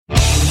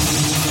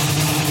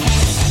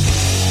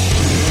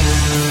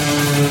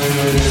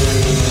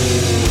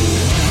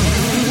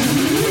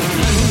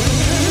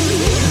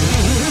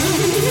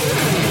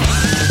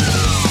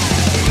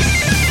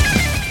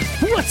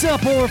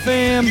Horror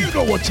Fam. You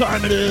know what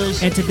time it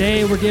is. And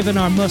today we're giving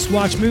our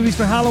must-watch movies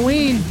for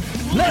Halloween.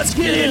 Let's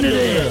get into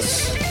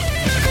this.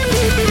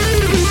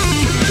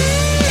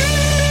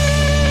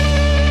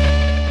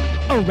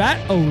 All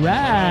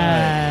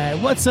right.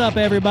 What's up,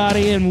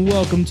 everybody, and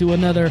welcome to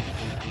another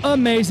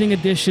amazing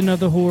edition of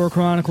the Horror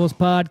Chronicles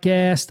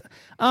podcast.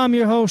 I'm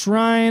your host,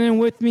 Ryan, and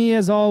with me,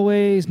 as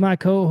always, my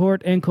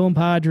cohort and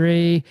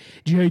compadre,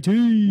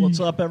 JT. What's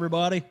up,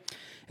 everybody?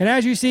 And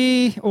as you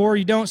see, or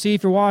you don't see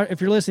if you're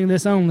listening to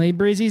this only,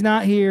 Breezy's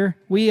not here.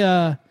 We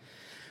had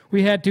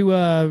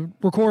to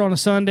record on a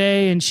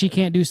Sunday, and she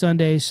can't do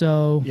Sundays,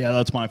 so... Yeah,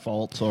 that's my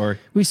fault. Sorry.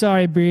 We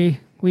sorry, Bree.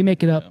 We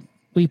make it up. Yeah.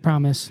 We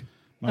promise.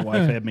 My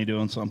wife had me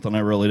doing something I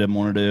really didn't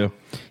want to do.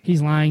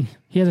 He's lying.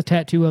 He has a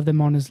tattoo of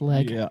them on his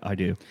leg. Yeah, I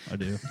do.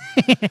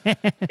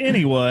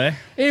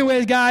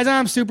 Anyways, guys,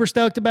 I'm super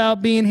stoked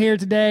about being here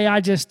today.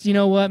 I just, you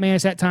know what, man,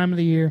 it's that time of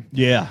the year.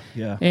 Yeah.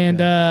 And,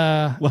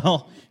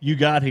 well, you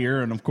got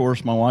here, and of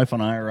course, my wife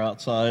and I are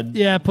outside.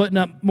 Yeah, putting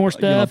up more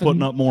stuff.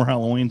 Putting up more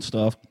Halloween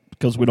stuff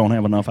because we don't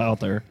have enough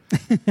out there.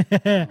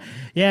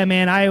 Yeah,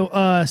 man,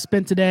 I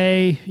spent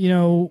today,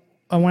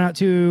 I went out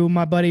to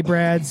my buddy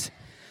Brad's,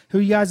 who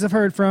you guys have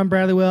heard from,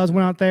 Bradley Wells,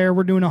 went out there.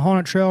 We're doing a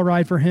haunted trail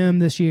ride for him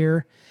this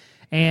year,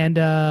 and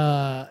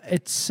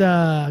it's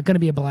going to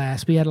be a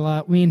blast. We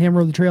and him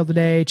rode the trail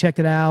today, checked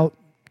it out,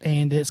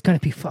 and it's going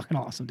to be fucking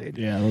awesome, dude.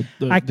 Yeah,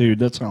 dude,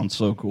 that sounds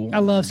so cool. I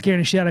love scaring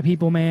the shit out of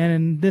people, man,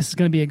 and this is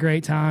going to be a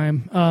great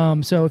time.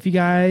 So if you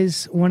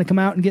guys want to come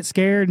out and get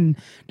scared and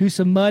do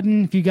some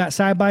mudding, if you got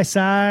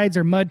side-by-sides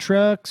or mud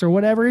trucks or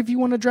whatever, if you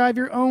want to drive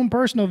your own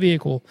personal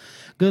vehicle,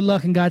 good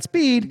luck and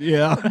Godspeed.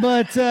 Yeah.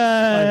 But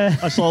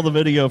I saw the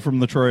video from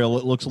the trail.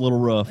 It looks a little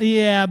rough.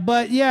 Yeah,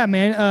 but yeah,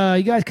 man,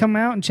 you guys come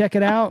out and check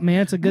it out,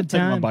 man. It's a good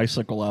time. Take my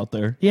bicycle out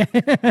there. Yeah.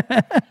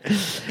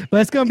 But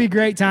it's going to be a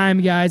great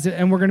time, guys,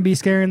 and we're going to be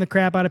scaring the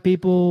crap out of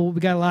people. We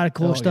got a lot of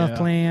cool stuff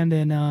planned,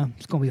 and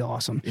it's going to be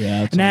awesome.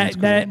 Yeah,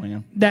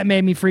 that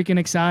made me freaking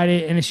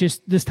excited, and it's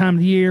just this time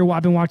of the year.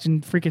 I've been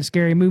watching freaking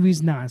scary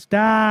movies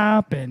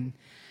nonstop, and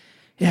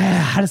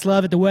yeah, I just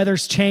love it. The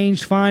weather's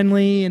changed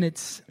finally, and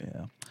it's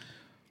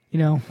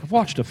I've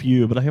watched a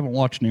few, but I haven't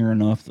watched near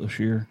enough this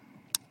year.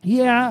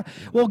 Yeah.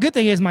 Well, good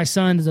thing is my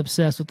son is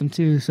obsessed with them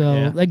too,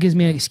 so that gives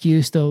me an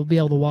excuse to be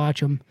able to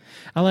watch them.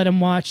 I let him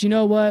watch. You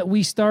know what?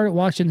 We started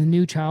watching the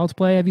new Child's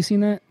Play. Have you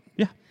seen that?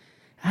 Yeah.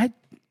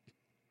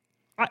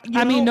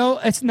 I mean, no,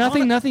 it's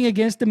nothing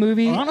against the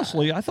movie.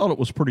 Honestly, I thought it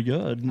was pretty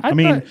good. I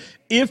mean,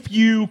 if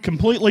you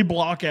completely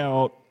block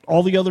out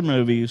all the other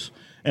movies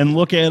and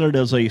look at it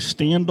as a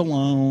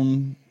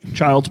standalone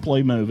Child's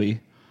Play movie,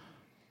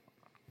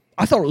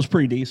 I thought it was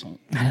pretty decent.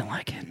 I didn't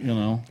like it.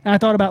 And I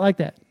thought about it like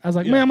that. I was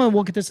like, man, I'm going to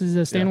look at this as a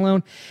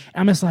standalone.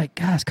 I'm just like,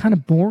 God, it's kind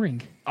of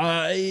boring.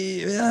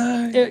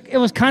 It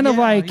was kind of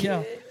like...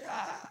 Yeah.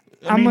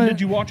 I mean,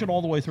 did you watch it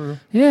all the way through?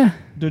 Yeah.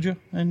 Did you?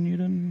 And you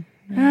didn't...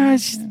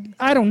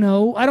 I don't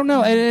know.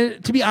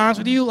 To be honest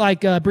with you,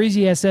 like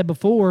Breezy has said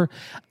before,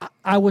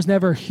 I was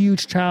never a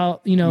huge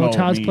Child's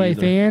Play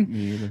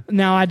fan.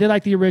 Now, I did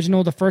like the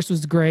original. The first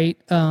was great.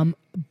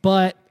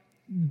 But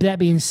that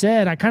being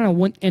said, I kind of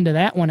went into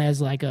that one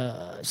as like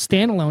a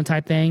standalone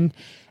type thing.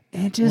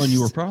 And just, when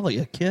you were probably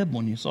a kid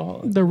when you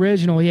saw it. The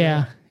original,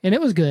 yeah. And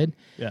it was good.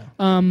 Yeah.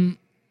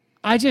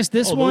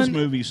 Those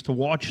movies, to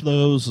watch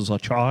those as a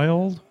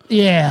child,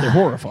 they're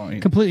horrifying.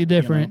 Completely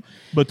different.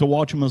 But to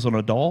watch them as an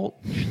adult,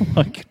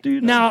 like,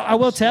 dude. Now, I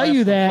will tell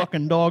you that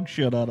fucking dog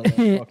shit out of that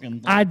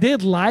fucking thing. I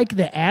did like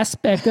the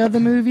aspect of the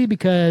movie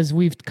because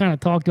we've kind of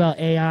talked about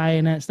AI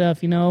and that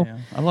stuff, Yeah.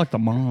 I like the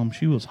mom.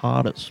 She was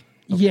hot as...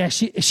 Yeah,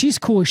 she's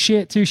cool as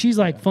shit, too. She's,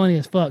 like, funny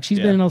as fuck. She's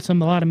been in a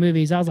lot of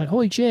movies. I was like,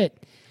 holy shit.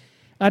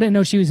 I didn't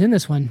know she was in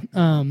this one.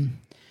 It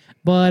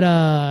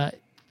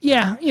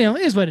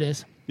is what it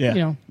is.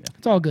 Yeah.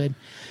 It's all good.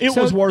 It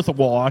was worth a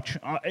watch.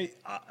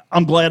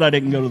 I'm glad I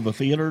didn't go to the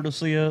theater to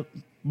see it,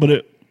 but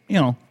it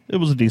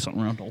was a decent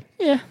rental.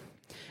 Yeah.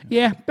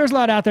 There's a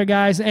lot out there,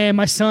 guys, and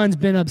my son's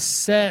been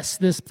obsessed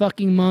this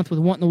fucking month with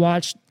wanting to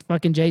watch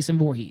fucking Jason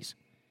Voorhees.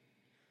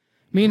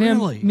 Me and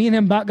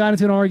him got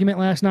into an argument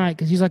last night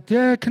because he's like,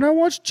 Dad, can I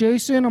watch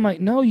Jason? I'm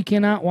like, no, you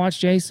cannot watch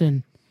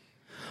Jason.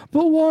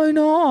 But why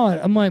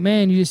not? I'm like,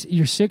 man,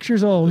 you're 6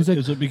 years old. He's like,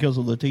 is it because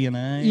of the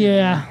TNA?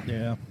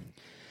 Yeah.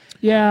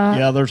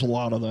 Yeah, there's a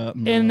lot of that.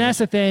 And that's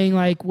the thing,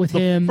 like, with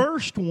him. The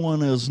first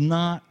one is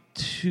not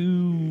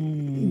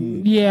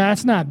too... Yeah,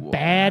 it's not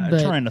bad, but...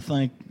 I'm trying to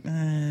think.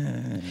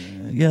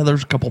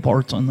 There's a couple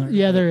parts on there.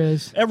 Yeah, there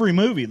is. Every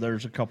movie,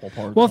 there's a couple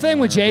parts. Well, the thing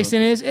with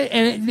Jason is...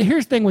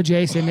 here's the thing with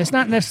Jason. It's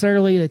not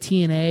necessarily the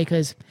TNA,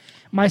 because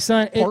my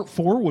son... Part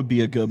 4 would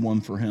be a good one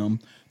for him.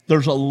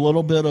 There's a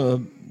little bit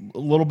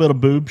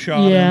of boob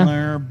shot in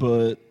there,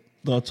 but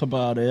that's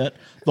about it.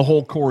 The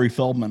whole Corey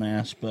Feldman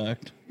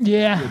aspect.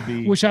 Yeah,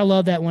 which I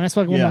love that one. That's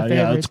like one of my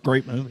favorites. Yeah, it's a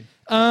great movie.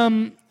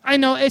 I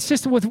know. It's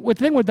just with the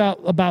thing about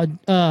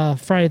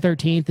Friday the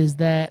 13th is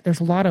that there's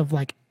a lot of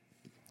like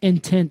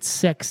intense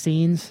sex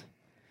scenes.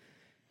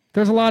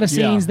 There's a lot of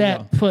scenes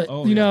that put,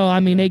 I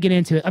mean, they get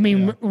into it. I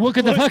mean, look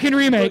at the fucking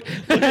remake.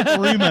 Look at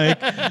the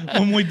remake.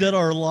 When we did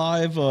our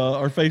live,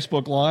 our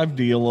Facebook Live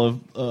deal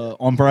of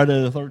on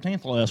Friday the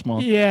 13th last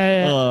month.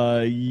 Yeah.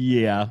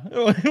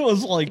 It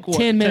was like, what,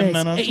 10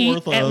 minutes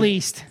worth at of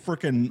least.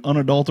 Freaking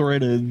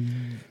unadulterated.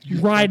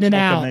 Riding it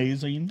out.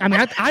 Amazing. I mean,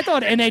 I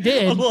thought, and they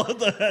did. I love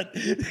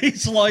that.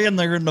 He's laying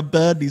there in the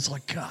bed. And he's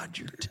like, God,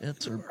 your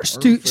tits are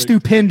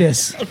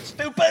stupendous.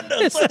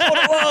 Stupendous. That's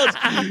what it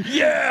was.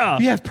 Yeah.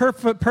 You have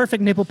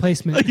perfect nipple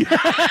placement.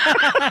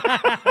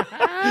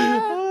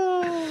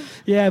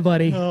 Yeah,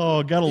 buddy.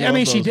 Oh, gotta love I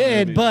mean, she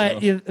did, movies, but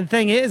the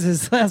thing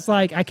is that's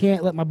like I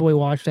can't let my boy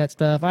watch that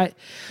stuff. Once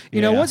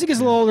he gets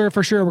a little older,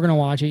 for sure we're gonna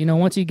watch it.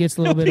 Once he gets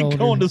a little bit older.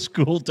 Going to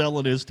school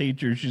telling his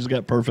teacher she's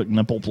got perfect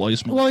nipple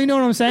placement. Well, you know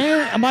what I'm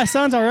saying. My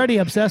son's already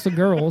obsessed with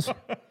girls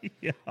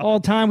all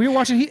the time. We were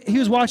watching. He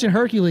was watching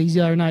Hercules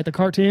the other night, the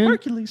cartoon.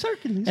 Hercules.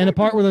 And the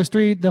part where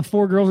the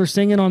four girls are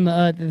singing on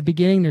at the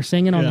beginning, they're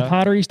singing on the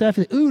pottery stuff.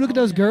 He's like, ooh, look at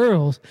those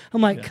girls.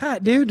 I'm like,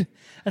 God, dude,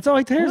 that's all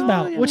he cares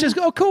about, which is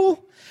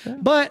cool. Yeah.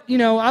 But,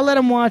 I let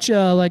him watch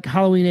like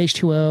Halloween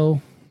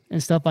H2O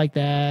and stuff like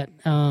that.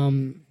 I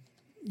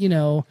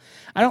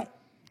don't.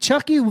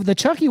 The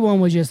Chucky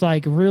one was just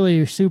like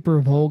really super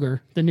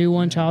vulgar. The new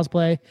one, Child's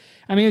Play.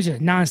 I mean, it was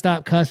just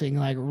nonstop cussing,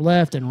 like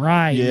left and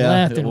right,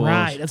 left and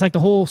right. It's like the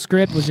whole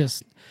script was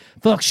just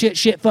fuck, shit,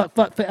 fuck.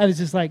 I was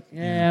just like,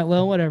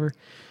 well, whatever.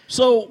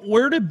 So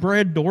where did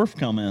Brad Dourif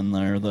come in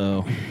there,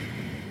 though?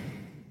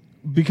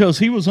 Because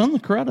he was on the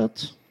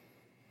credits.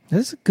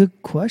 That's a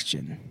good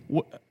question.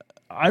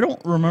 I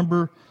don't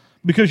remember,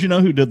 because you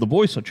know who did the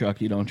voice of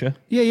Chucky, don't you?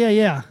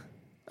 Yeah.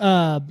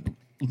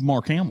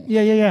 Mark Hamill.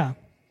 Yeah.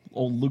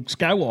 Old Luke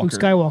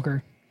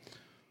Skywalker.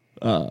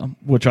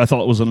 Which I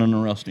thought was an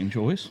interesting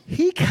choice.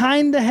 He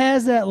kind of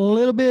has that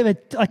little bit of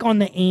a, like on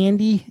the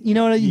Andy,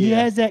 he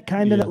has that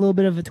kind of that little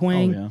bit of a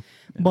twang.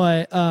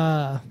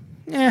 Oh,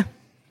 yeah.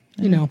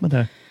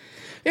 But,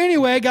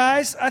 Anyway,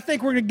 guys, I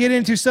think we're going to get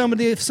into some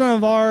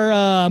of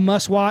our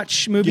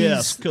must-watch movies.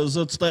 Yes, because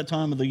it's that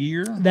time of the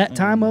year. That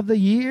time of the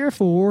year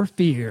for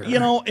fear.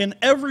 And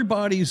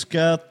everybody's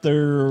got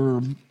their,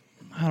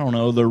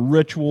 their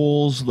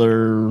rituals,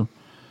 their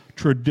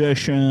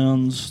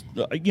traditions.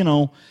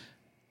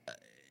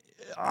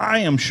 I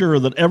am sure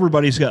that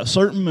everybody's got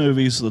certain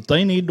movies that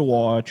they need to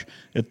watch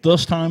at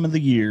this time of the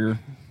year,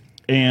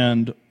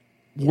 and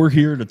we're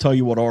here to tell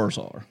you what ours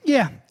are.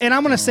 Yeah, and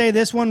I'm going to say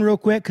this one real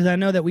quick because I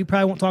know that we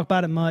probably won't talk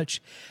about it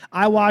much.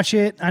 I watch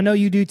it. I know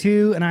you do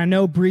too, and I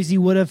know Breezy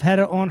would have had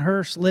it on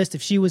her list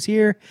if she was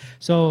here,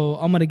 so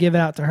I'm going to give it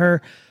out to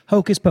her.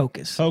 Hocus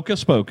Pocus.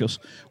 Hocus Pocus.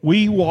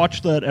 We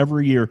watch that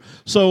every year.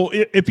 So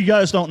if you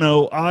guys don't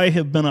know, I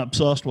have been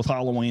obsessed with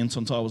Halloween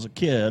since I was a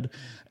kid,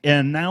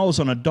 and now as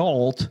an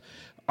adult,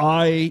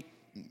 I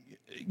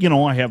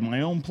have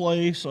my own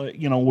place.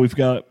 We've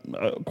got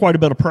quite a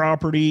bit of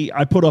property.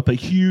 I put up a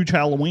huge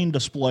Halloween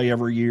display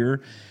every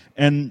year.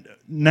 And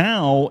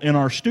now in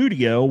our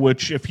studio,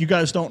 which if you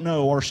guys don't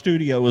know, our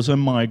studio is in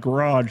my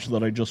garage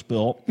that I just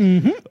built.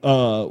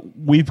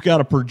 Mm-hmm. We've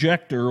got a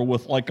projector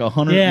with like a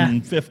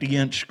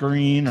 150-inch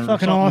screen or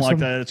something awesome. like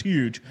that. It's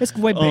huge. It's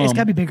got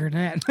to be bigger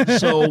than that.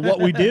 So what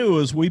we do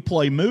is we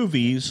play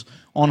movies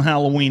on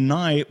Halloween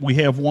night. We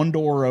have one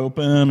door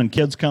open and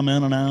kids come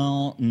in and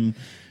out and...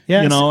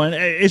 Yes. And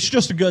it's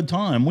just a good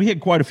time. We had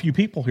quite a few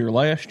people here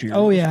last year.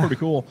 Oh, yeah. It was pretty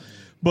cool.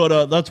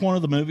 But that's one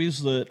of the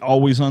movies that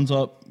always ends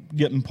up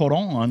getting put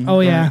on.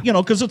 Oh, yeah.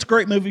 Because it's a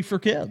great movie for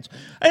kids.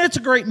 And it's a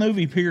great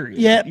movie, period.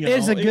 Yeah,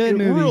 it's a good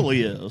movie. It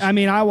really is. I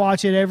mean, I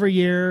watch it every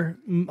year.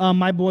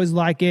 My boys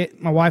like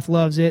it. My wife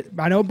loves it.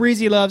 I know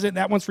Breezy loves it.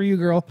 That one's for you,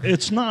 girl.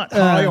 It's not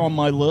high on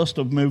my list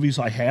of movies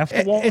I have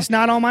to watch. It's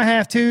not on my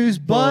have-tos,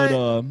 but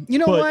you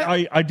know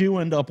what? I do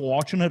end up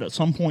watching it at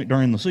some point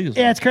during the season.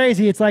 Yeah, it's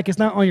crazy. It's like it's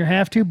not on your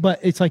have-to, but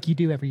it's like you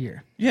do every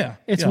year. Yeah.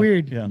 It's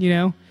weird,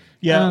 Yeah.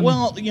 Yeah,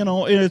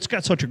 it's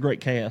got such a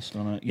great cast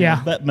on it.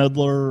 Bette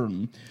Midler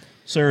and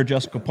Sarah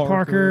Jessica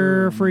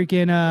Parker.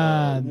 Freaking.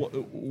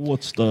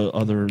 What's the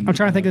other? I'm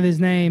trying to think of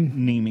his name.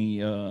 Nemi.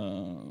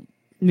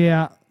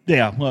 Yeah.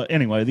 Yeah. Well,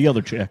 anyway, the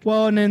other chick.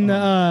 Well, and then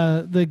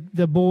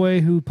the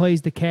boy who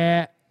plays the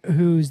cat,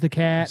 who's the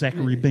cat,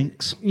 Zachary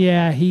Binks.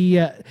 Yeah, he.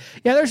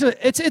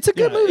 It's a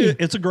good movie.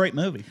 It's a great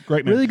movie.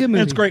 Great movie. Really good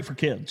movie. And it's great for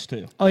kids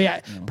too. Oh yeah,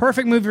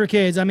 perfect movie for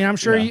kids. I mean, I'm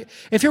sure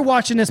if you're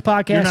watching this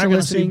podcast, you're not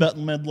going to see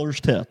Bette Bette Midler's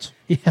tits.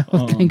 Yeah.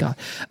 Well, thank God.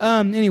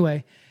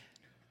 Anyway.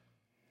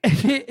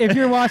 If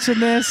you're watching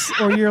this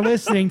or you're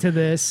listening to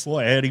this, boy,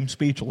 I had him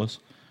speechless.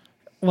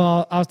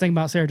 Well, I was thinking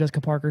about Sarah Jessica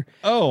Parker.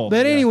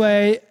 But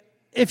anyway,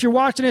 if you're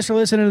watching this or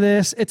listening to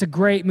this, it's a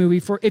great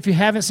movie. If you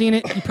haven't seen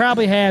it, you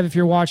probably have. If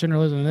you're watching or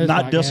listening to this,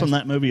 not dissing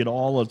that movie at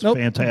all. It's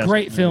fantastic.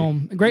 Great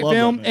film,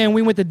 And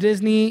we went to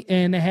Disney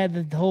and they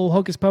had the whole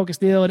Hocus Pocus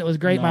deal, and it was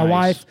great.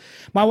 Nice.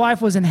 My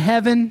wife was in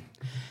heaven.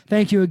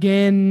 Thank you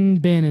again,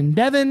 Ben and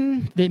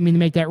Devin. Didn't mean to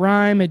make that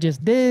rhyme. It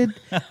just did.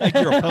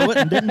 You're a poet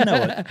and didn't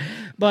know it.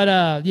 But,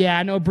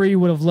 I know Bree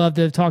would have loved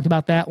to have talked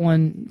about that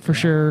one for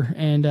sure.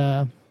 And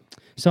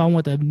so I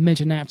want to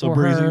mention that for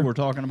her. So, Breezy, we're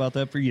talking about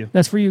that for you.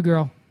 That's for you,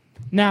 girl.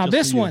 Now, Just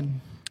this for you.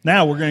 one.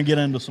 Now we're going to get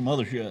into some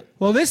other shit.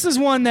 Well, this is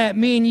one that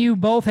me and you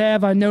both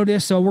have, I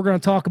noticed, so we're going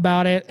to talk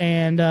about it.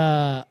 And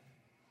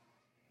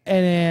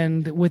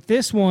with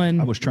this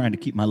one... I was trying to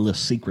keep my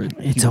list secret.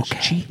 It's He was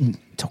okay. cheating.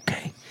 It's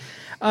okay.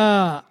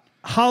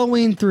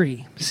 Halloween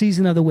 3,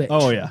 Season of the Witch.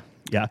 Oh, yeah.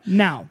 Yeah.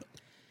 Now,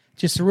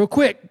 just real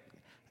quick,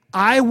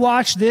 I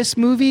watched this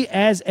movie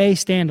as a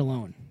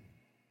standalone.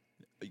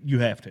 You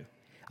have to.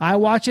 I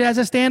watch it as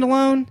a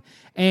standalone,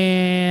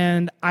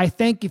 and I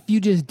think if you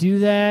just do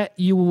that,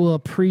 you will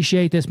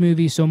appreciate this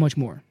movie so much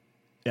more.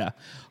 Yeah.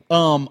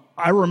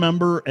 I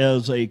remember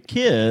as a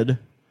kid,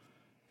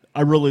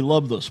 I really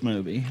loved this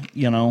movie.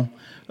 You know,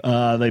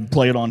 they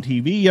play it on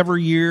TV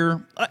every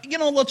year.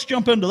 Let's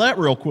jump into that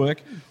real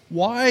quick.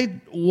 Why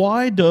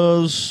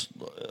does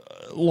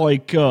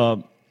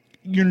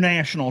your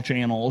national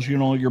channels,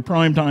 your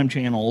primetime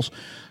channels,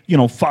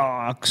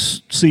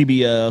 Fox,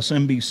 CBS,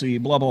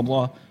 NBC, blah, blah,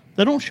 blah,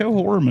 they don't show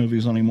horror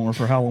movies anymore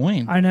for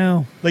Halloween. I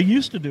know. They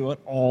used to do it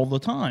all the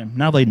time.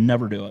 Now they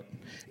never do it.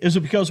 Is it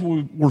because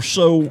we're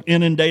so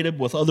inundated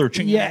with other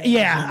channels?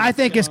 Yeah. I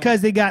think it's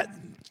because they got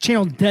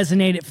channel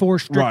designated for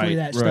strictly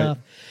that stuff.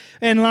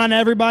 And not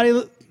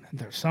everybody,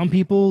 there's some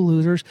people,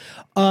 losers,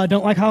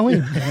 don't like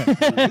Halloween.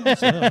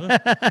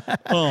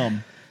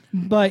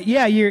 But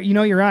yeah,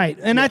 you're right.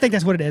 And I think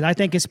that's what it is. I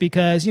think it's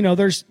because,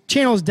 there's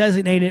channels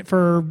designated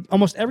for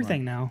almost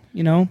everything now,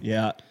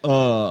 Yeah.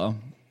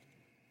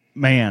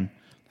 Man,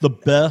 the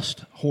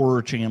best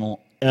horror channel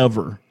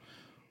ever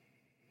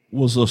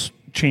was this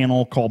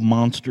channel called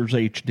Monsters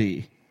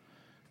HD.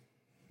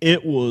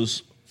 It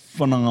was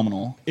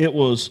phenomenal. It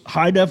was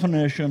high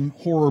definition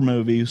horror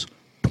movies,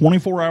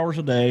 24 hours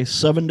a day,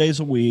 7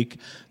 days a week.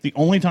 The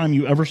only time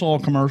you ever saw a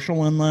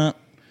commercial in that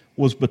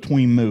was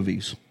between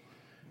movies.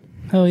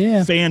 Oh,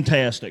 yeah.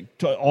 Fantastic.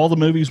 All the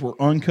movies were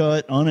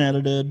uncut,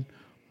 unedited,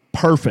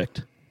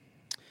 perfect.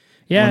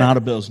 Yeah. Went out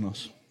of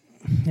business.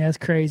 Yeah, it's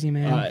crazy,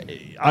 man.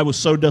 I was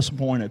so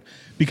disappointed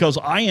because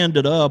I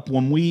ended up,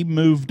 when we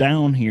moved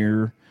down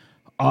here,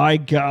 I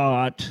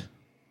got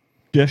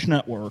Dish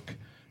Network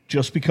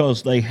just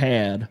because they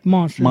had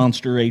Monster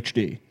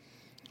HD.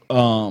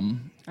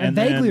 I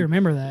vaguely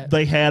remember that.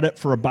 They had it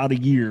for about a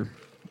year,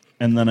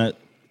 and then it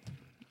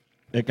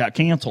got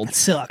canceled. It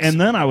sucks. And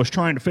then I was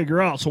trying to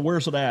figure out, so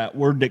where's it at?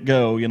 Where did it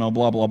go?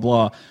 Blah, blah,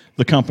 blah.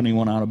 The company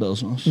went out of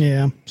business.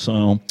 Yeah.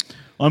 So,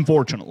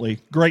 unfortunately,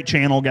 great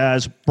channel,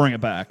 guys. Bring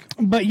it back.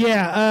 But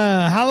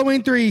yeah,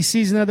 Halloween 3,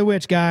 Season of the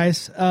Witch,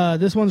 guys.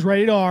 This one's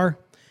rated R.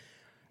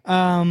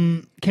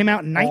 Came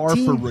out in R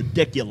for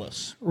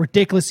ridiculous.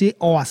 Ridiculously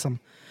awesome.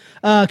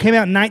 Came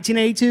out in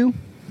 1982.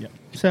 Yeah.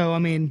 So,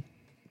 and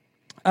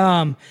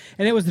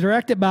it was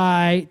directed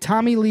by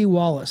Tommy Lee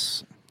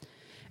Wallace.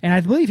 And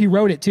I believe he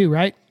wrote it too,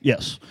 right?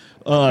 Yes.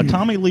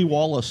 Tommy Lee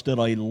Wallace did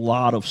a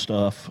lot of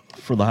stuff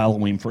for the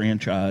Halloween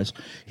franchise.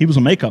 He was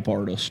a makeup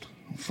artist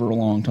for a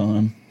long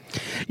time.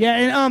 Yeah,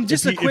 and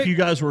if you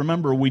guys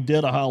remember, we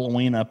did a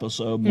Halloween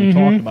episode. We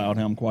talked about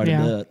him quite a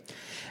bit.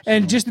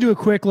 And just to do a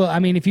quick look,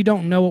 if you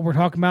don't know what we're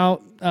talking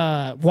about,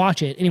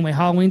 watch it. Anyway,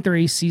 Halloween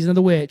 3, Season of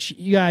the Witch.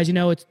 You guys,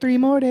 it's 3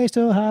 more days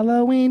till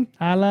Halloween.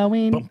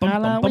 Halloween.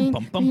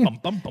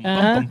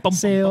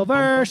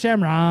 Silver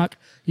Shamrock.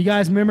 You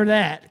guys remember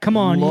that? Come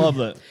on. Love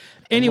it.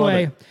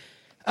 Anyway,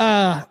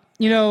 like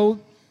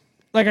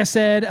I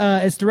said,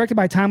 it's directed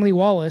by Tommy Lee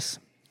Wallace,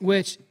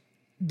 which...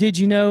 Did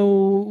you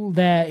know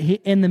that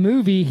in the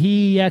movie,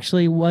 he's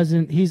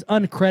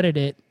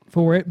uncredited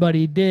for it, but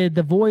he did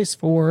the voice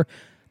for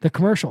the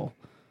commercial.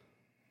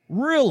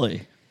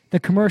 Really?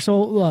 The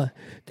commercial,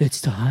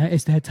 it's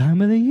that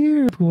time of the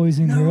year, boys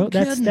and girls.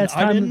 That's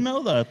I didn't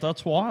know that.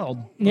 That's wild.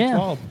 Yeah.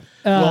 Wild.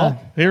 Well,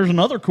 here's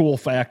another cool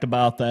fact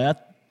about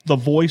that. The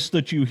voice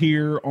that you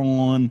hear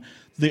on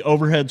the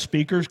overhead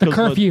speakers, the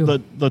curfew.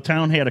 The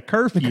town had a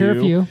curfew. The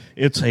curfew.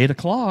 It's 8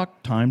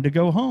 o'clock. Time to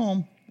go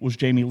home. Was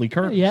Jamie Lee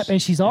Curtis. Yep,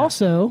 and she's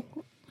also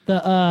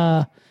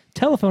the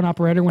telephone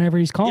operator whenever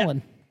he's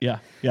calling. Yeah.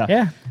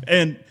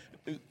 And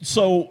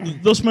so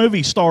this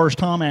movie stars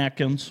Tom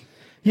Atkins.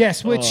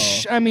 Yes,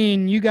 which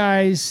you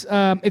guys,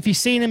 if you've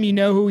seen him, you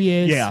know who he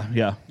is.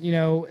 Yeah.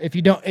 If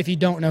you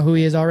don't know who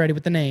he is already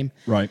with the name,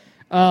 right?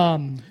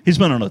 He's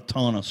been in a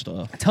ton of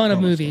stuff, a ton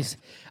of movies.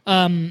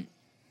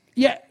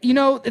 Yeah,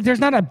 there's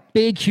not a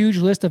big, huge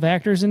list of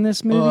actors in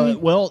this movie.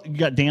 Well, you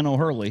got Dan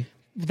O'Hurley.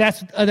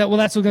 That's what I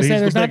was going to say.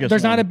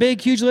 There's not a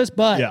big, huge list,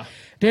 but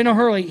Dan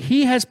O'Hurley,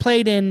 he has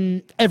played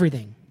in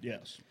everything.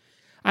 Yes.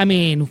 Look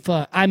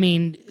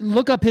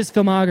up his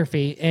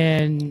filmography,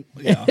 and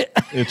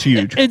it's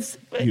huge. It's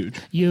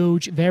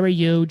huge, very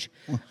huge.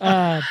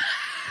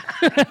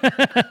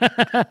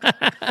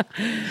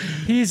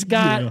 He's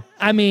got,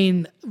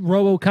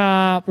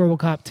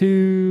 RoboCop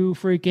 2,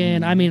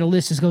 freaking. The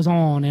list just goes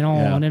on and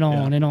on and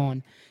on and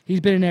on. He's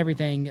been in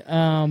everything.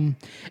 And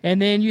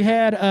then you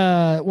had,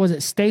 was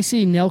it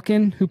Stacey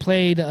Nelkin, who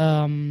played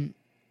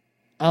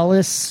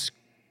Alice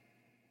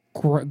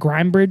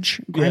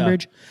Grimebridge? Yeah.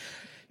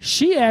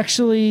 She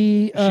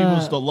actually... she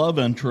was the love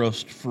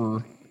interest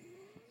for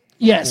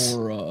Yes.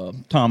 For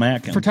Tom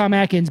Atkins. For Tom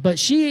Atkins. But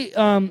she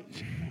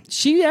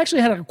she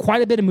actually had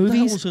quite a bit of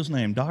movies. What was his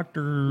name?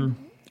 Dr.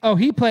 Oh,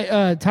 he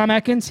played Tom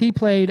Atkins. He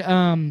played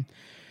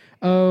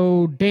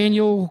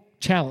Daniel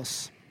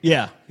Chalice.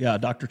 Yeah,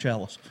 Dr.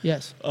 Chalice.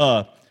 Yes.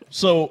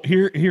 So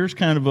here's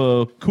kind of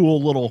a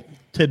cool little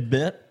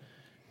tidbit.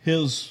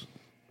 His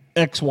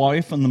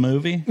ex-wife in the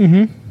movie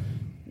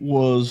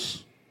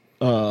was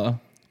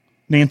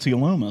Nancy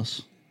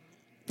Loomis,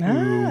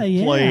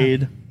 who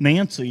played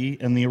Nancy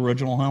in the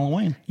original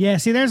Halloween. Yeah,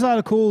 see, there's a lot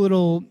of cool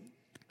little...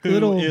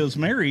 Who is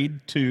married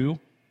to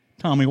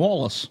Tommy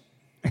Wallace.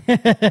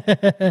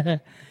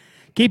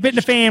 Keep it in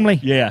the family.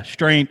 Yeah,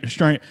 strange.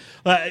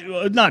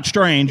 Not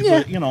strange,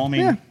 but,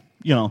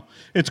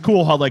 it's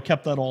cool how they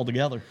kept that all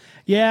together.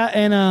 Yeah,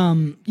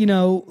 and,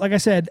 like I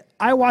said,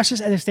 I watched this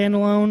as a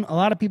standalone. A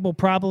lot of people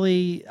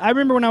probably... I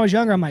remember when I was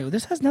younger, I'm like, well,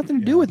 this has nothing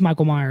to do with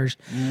Michael Myers.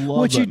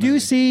 Which you do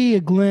see a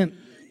glimpse.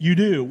 You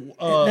do.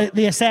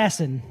 The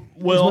assassin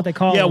is what they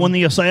call him. When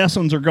the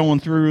assassins are going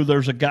through,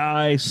 there's a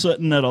guy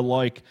sitting at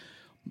a,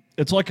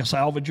 it's like a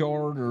salvage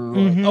yard or,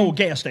 a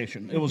gas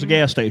station. It was a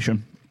gas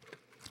station.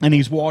 And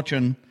he's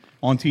watching,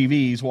 on TV,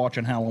 he's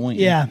watching Halloween.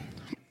 Yeah.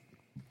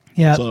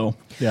 Yeah. So,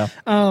 yeah.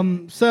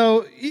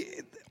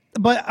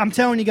 But I'm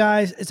telling you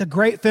guys, it's a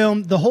great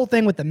film. The whole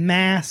thing with the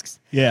masks.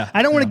 Yeah.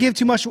 I don't want to give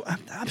too much.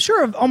 I'm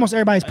sure almost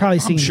everybody's probably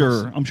seen this.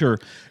 I'm sure.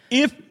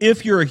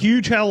 If you're a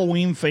huge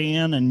Halloween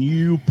fan and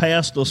you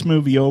pass this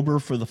movie over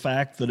for the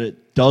fact that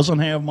it doesn't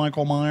have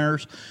Michael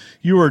Myers,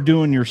 you are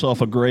doing yourself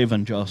a grave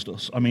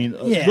injustice. I mean,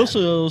 this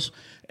is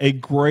a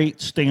great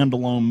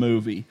standalone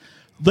movie.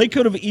 They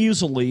could have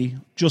easily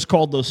just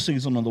called this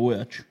Season of the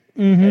Witch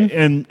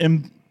and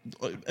been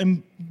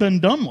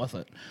done with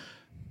it.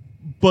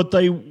 But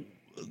they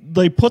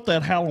put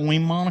that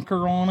Halloween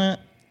moniker on it,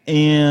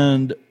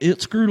 and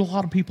it screwed a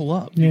lot of people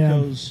up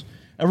because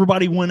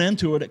everybody went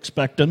into it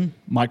expecting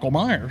Michael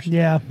Myers.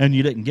 Yeah. And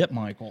you didn't get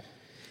Michael.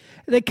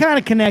 They kind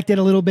of connected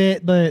a little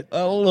bit, but...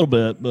 A little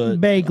bit, but...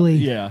 Vaguely.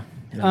 Yeah.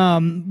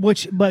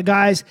 But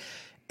guys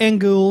and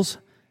ghouls,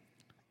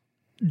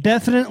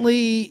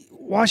 definitely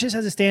watch this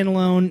as a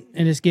standalone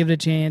and just give it a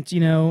chance.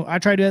 I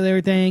try to do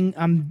everything.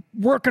 I'm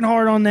working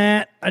hard on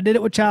that. I did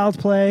it with Child's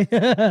Play.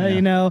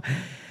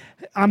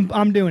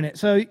 I'm doing it.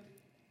 So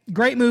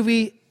great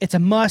movie. It's a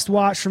must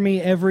watch for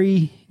me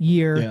every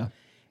year. Yeah.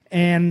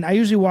 And I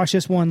usually watch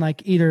this one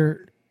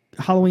either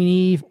Halloween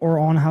Eve or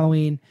on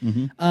Halloween.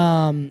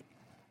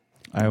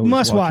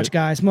 Must watch,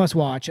 guys. Must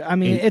watch. I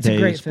mean, it's a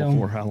great film.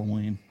 Before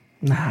Halloween.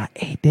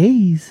 8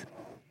 days.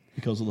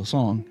 Because of the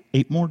song.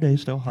 8 more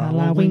days till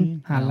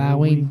Halloween.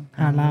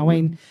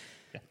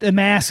 The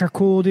masks are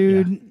cool,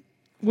 dude. Yeah.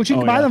 Which you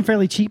can buy them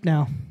fairly cheap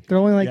now. They're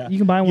only you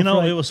can buy one.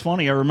 It was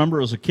funny. I remember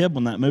as a kid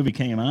when that movie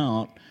came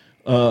out,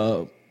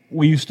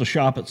 we used to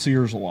shop at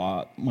Sears a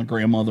lot, my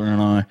grandmother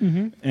and I.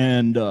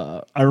 And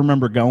I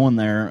remember going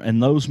there,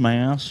 and those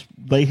masks,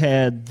 they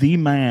had the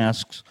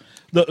masks.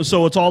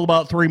 So it's all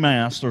about 3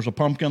 masks. There's a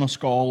pumpkin, a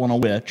skull, and a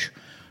witch.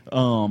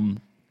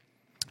 And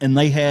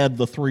they had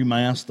the 3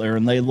 masks there,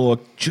 and they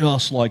looked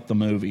just like the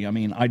movie. I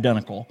mean,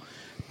 identical.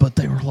 But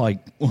they were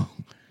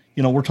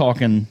we're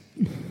talking,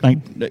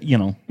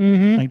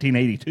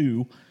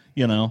 1982,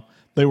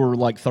 they were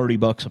like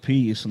 $30 a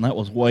piece, and that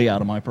was way out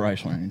of my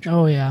price range.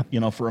 Oh, yeah.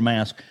 For a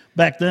mask.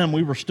 Back then,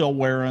 we were still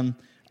wearing,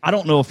 I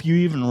don't know if you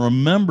even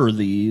remember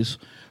these,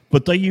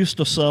 but they used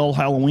to sell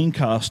Halloween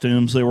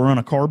costumes. They were in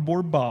a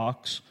cardboard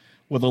box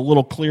with a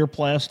little clear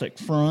plastic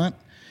front.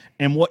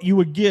 And what you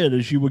would get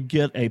is you would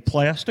get a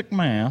plastic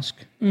mask,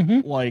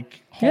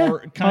 like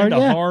hard,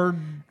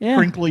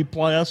 crinkly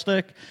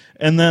plastic,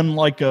 and then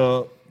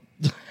a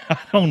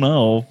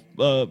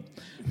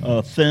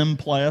thin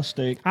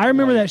plastic. I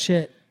remember that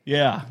shit.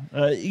 Yeah,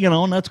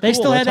 and that's cool. They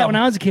still had that when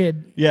I was a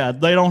kid. Yeah,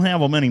 they don't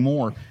have them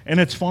anymore. And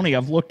it's funny,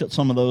 I've looked at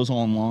some of those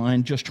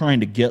online, just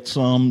trying to get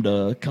some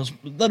because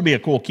that'd be a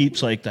cool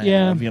keepsake to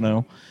have.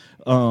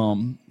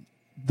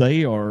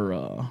 They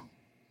are.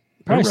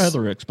 They're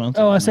rather expensive.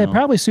 Oh, I say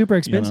probably super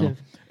expensive.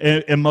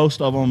 And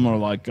most of them are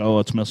like, oh,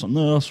 it's missing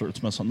this or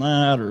it's missing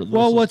that or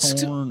this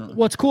is torn.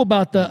 What's cool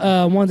about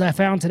the ones I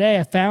found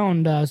today,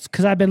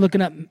 because I've been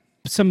looking up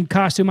some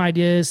costume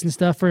ideas and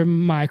stuff for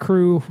my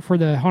crew for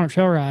the Haunted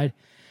Trail Ride,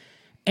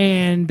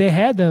 and they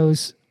had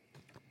those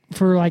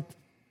for like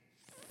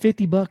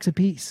 $50 a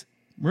piece.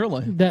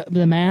 Really?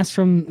 The mask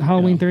from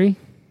Halloween 3.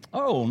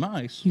 Oh,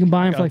 nice. You can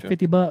buy them for like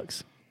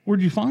 $50. Where'd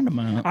you find them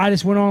at? I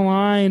just went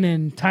online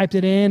and typed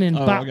it in and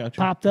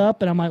popped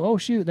up, and I'm like, oh,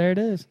 shoot, there it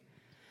is.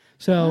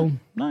 So,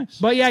 nice.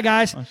 But yeah,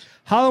 guys,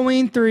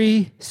 Halloween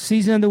 3,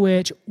 Season of the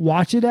Witch,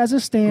 watch it as a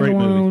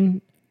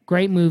standalone.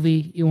 Great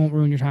movie. You won't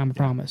ruin your time, I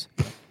promise.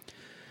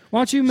 Why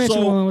don't you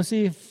mention one? Let's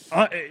see if...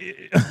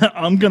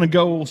 I'm going to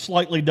go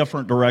slightly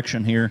different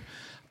direction here.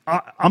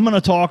 I'm going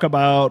to talk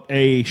about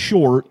a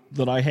short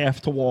that I have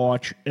to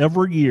watch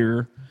every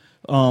year.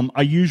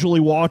 I usually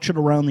watch it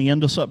around the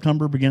end of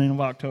September, beginning of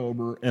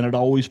October, and it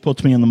always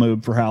puts me in the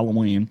mood for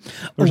Halloween.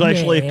 There's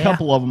actually a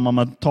couple of them I'm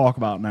going to talk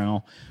about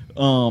now.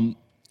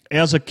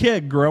 As a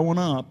kid growing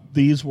up,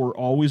 these were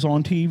always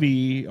on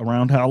TV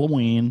around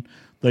Halloween.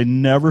 They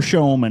never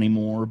show them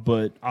anymore,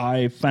 but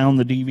I found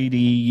the DVD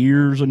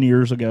years and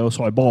years ago,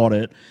 so I bought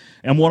it.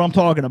 And what I'm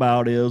talking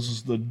about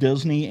is the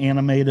Disney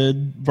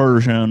animated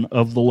version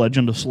of The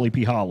Legend of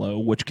Sleepy Hollow,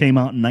 which came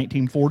out in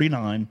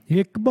 1949,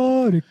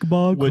 Ichabod,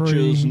 Ichabod which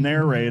Crane. is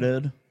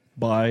narrated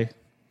by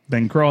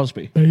Bing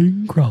Crosby.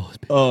 Bing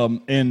Crosby.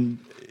 And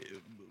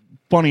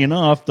funny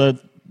enough, that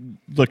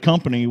the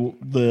company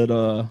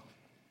that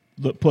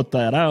put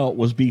that out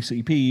was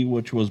BCP,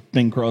 which was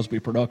Bing Crosby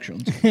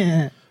Productions.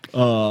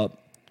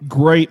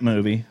 Great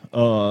movie.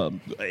 Well,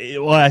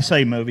 I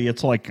say movie,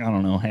 it's like, I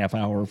don't know, half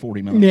hour,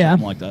 40 minutes,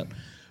 something like that.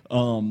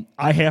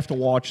 I have to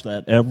watch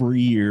that every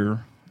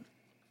year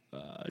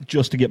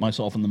just to get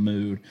myself in the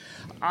mood.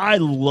 I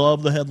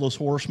love The Headless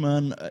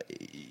Horseman.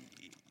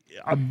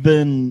 I've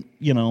been,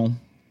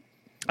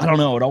 I don't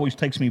know, it always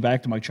takes me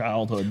back to my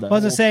childhood,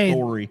 that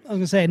story. I was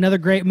going to say, another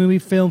great movie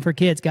film for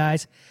kids,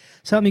 guys.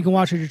 Something you can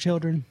watch with your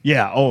children.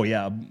 Yeah, oh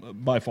yeah,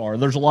 by far.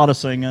 There's a lot of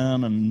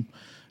singing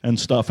and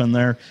stuff in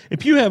there.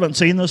 If you haven't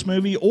seen this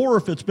movie, or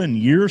if it's been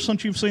years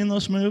since you've seen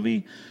this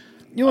movie,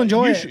 you'll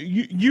enjoy it.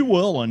 You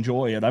will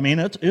enjoy it. I mean,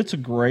 it's a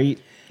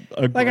great.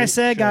 Like I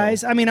said,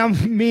 guys, I mean,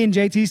 me and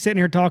JT sitting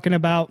here talking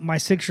about my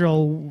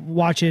 6-year-old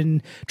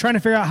watching, trying to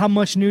figure out how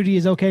much nudity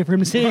is okay for him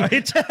to see.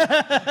 Right.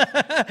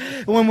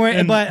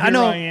 But I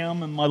know I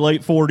am in my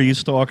late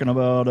 40s talking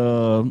about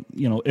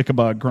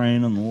Ichabod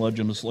Crane and The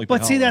Legend of Sleepy Hollow.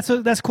 But see, that's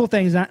a cool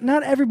thing. Is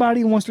not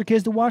everybody wants their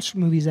kids to watch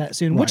movies that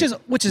soon, which is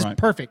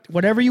perfect.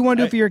 Whatever you want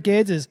to do for your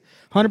kids is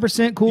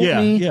 100% cool with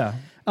me. Yeah.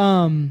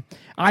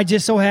 I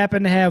just so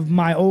happen to have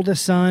my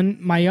oldest son.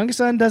 My youngest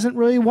son doesn't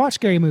really watch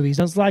scary movies,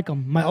 doesn't like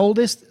them. My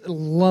oldest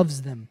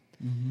loves them.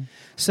 Mm-hmm.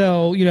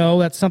 So,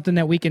 that's something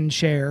that we can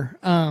share.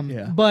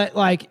 But,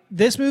 like,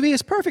 this movie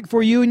is perfect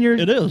for you and your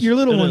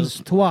little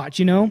ones to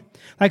watch,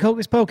 Like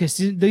Hocus Pocus.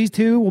 These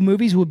two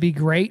movies would be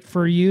great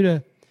for you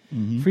to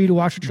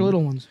watch with your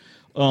little ones.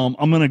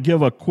 I'm going to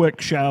give a quick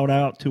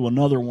shout-out to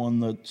another one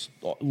that's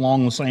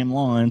along the same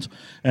lines,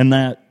 and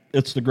that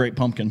it's The Great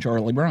Pumpkin,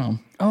 Charlie Brown.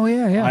 Oh,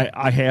 yeah.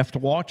 I have to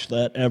watch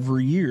that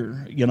every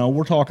year.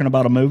 We're talking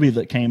about a movie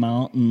that came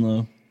out in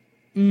the...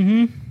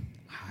 Mm-hmm.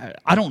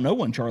 I don't know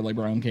when Charlie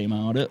Brown came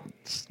out.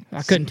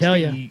 I couldn't tell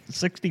you.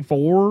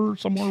 64,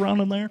 somewhere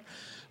around in there.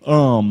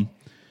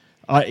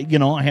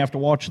 I have to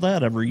watch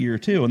that every year,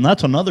 too. And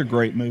that's another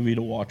great movie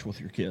to watch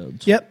with your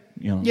kids. Yep.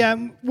 Yeah,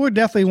 we'll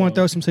definitely want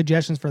to throw some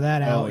suggestions for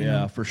that out. Oh,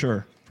 yeah, for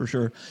sure.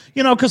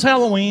 Because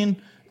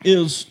Halloween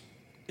is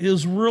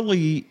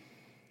really...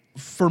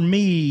 For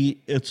me,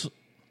 it's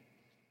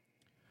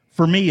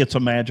a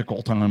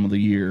magical time of the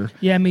year.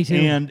 Yeah, me too.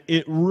 And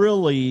it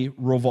really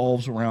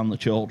revolves around the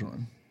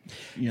children.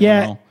 You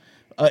know?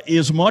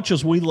 As much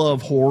as we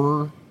love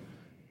horror,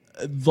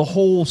 the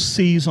whole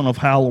season of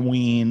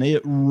Halloween,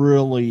 it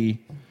really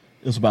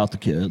is about the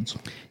kids.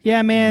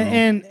 Yeah,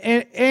 man,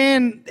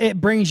 and it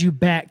brings you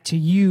back to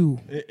you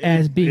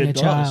as being a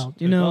child.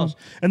 It does.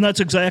 And that's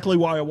exactly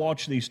why I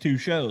watch these two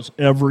shows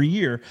every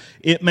year.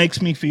 It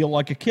makes me feel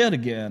like a kid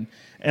again.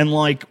 And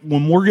like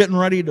when we're getting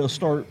ready to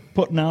start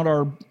putting out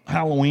our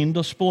Halloween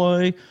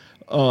display,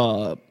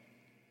 I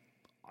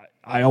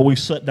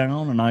always sit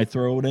down and I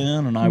throw it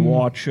in and I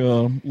watch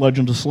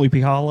Legend of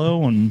Sleepy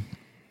Hollow, and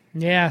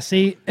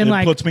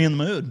it puts me in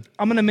the mood.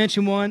 I'm going to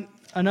mention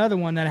another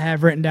one that I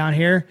have written down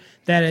here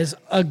that is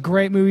a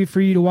great movie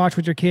for you to watch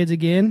with your kids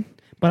again.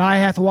 But I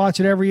have to watch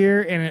it every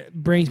year, and it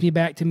brings me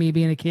back to me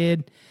being a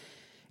kid,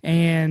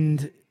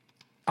 and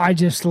I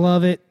just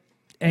love it,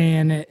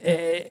 and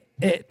it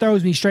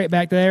throws me straight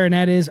back there, and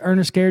that is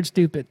Ernest Scared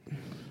Stupid.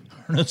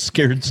 Ernest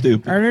Scared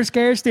Stupid. Ernest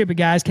Scared Stupid,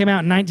 guys, came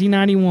out in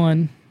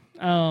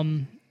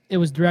 1991. It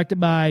was directed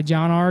by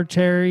John R.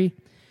 Cherry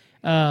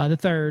the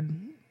third.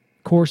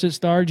 Of course, it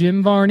starred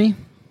Jim Varney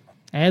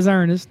as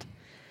Ernest.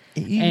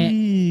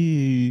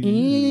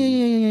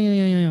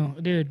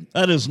 Dude,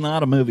 that is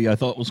not a movie I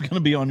thought was going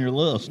to be on your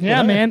list.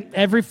 Yeah, man.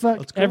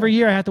 Every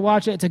year I have to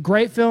watch it. It's a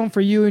great film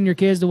for you and your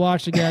kids to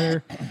watch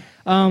together.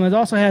 It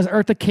also has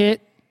Eartha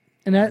Kitt,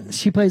 and that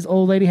she plays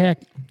old lady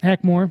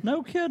Hackmore.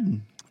 No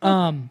kidding.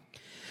 But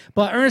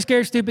Ernest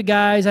Scared Stupid,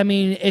 guys. I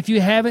mean, if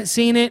you haven't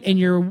seen it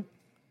and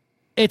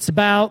it's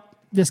about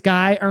this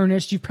guy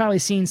Ernest. You've probably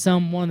seen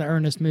one of the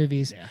Ernest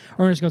movies. Yeah.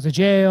 Ernest Goes to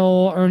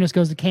Jail. Ernest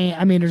Goes to Camp.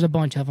 I mean, there's a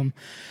bunch of them.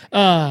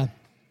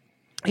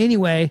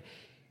 Anyway,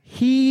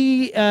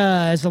 he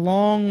is a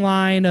long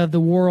line of the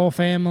Worrell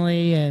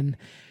family, and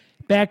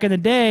back in the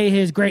day,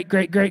 his great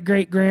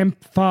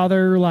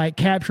grandfather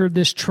captured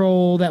this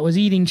troll that was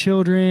eating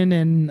children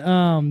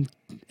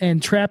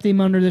and trapped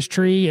him under this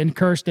tree and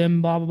cursed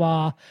him. Blah blah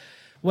blah.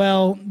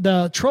 Well,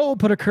 the troll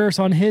put a curse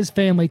on his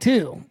family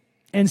too,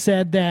 and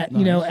said that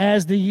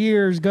as the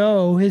years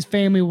go, his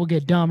family will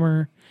get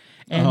dumber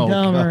and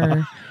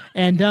dumber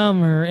and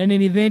dumber, and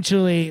then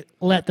eventually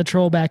let the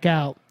troll back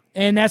out.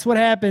 And that's what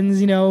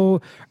happens.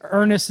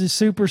 Ernest is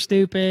super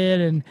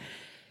stupid, and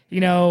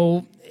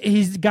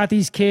he's got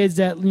these kids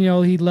that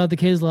he the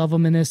kids love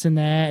him and this and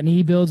that, and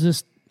he builds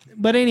this.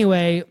 But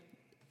anyway,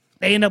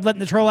 they end up letting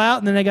the troll out,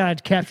 and then they got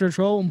to capture the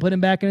troll and put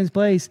him back in his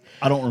place.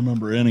 I don't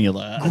remember any of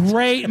that.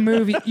 Great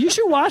movie. You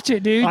should watch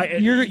it,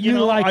 dude. You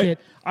like it.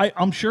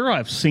 I'm sure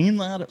I've seen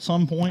that at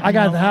some point. I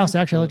got it at the house,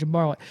 actually. I'll let you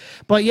borrow it.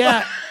 But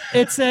yeah,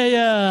 it's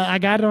I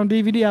got it on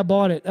DVD. I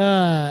bought it.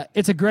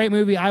 It's a great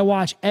movie. I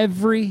watch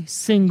every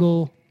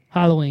single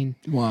Halloween.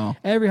 Wow.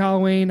 Every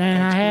Halloween,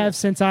 and I have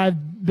since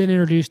I've been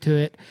introduced to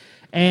it.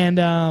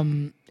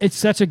 And it's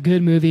such a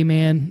good movie,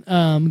 man.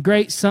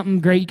 Something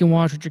great you can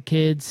watch with your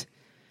kids.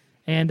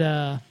 And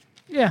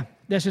yeah,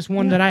 that's just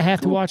one that I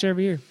have to watch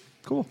every year.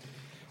 Cool.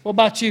 What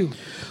about you?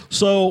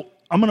 So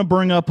I'm going to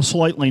bring up a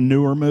slightly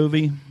newer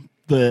movie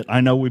that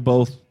I know we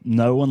both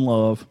know and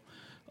love.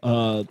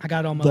 I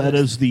got it on my That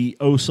list. is the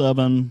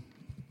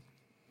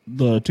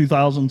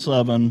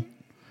 2007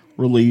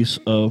 release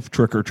of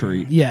Trick or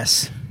Treat.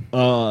 Yes.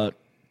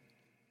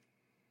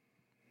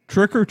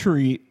 Trick or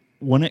Treat,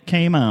 when it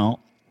came out,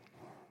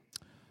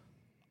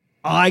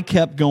 I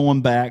kept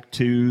going back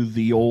to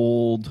the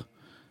old,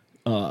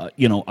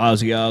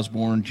 Ozzy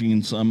Osbourne,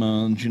 Gene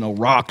Simmons,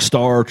 rock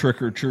star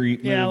Trick or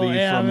Treat movie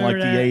from like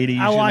the 80s.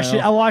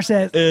 I watched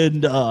that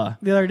and the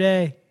other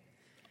day.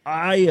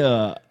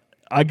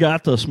 I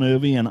got this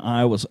movie and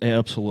I was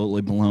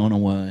absolutely blown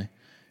away.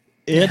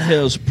 It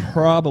has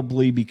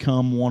probably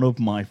become one of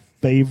my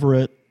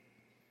favorite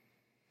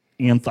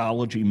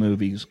anthology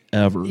movies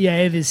ever. Yeah,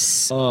 it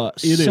is.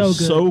 It is good.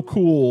 so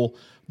cool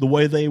the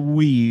way they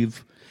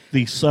weave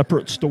these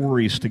separate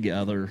stories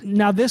together.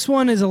 Now this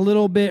one is a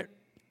little bit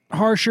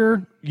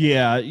harsher.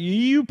 Yeah,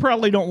 you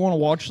probably don't want to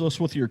watch this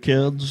with your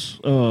kids.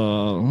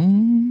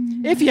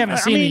 If you haven't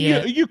seen it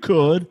yet. You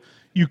could,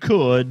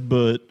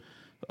 but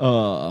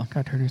Can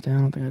I turn this down?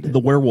 I don't think I did. the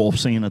werewolf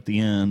scene at the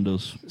end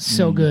is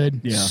So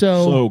good. Yeah,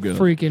 so good.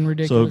 freaking So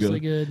ridiculously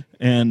good.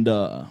 And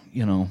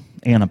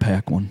Anna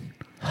Paquin.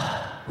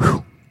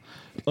 That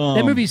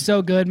movie's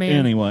so good, man.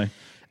 Anyway,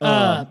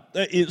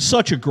 it's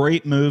such a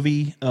great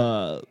movie.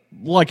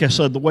 Like I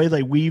said, the way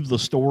they weave the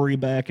story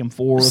back and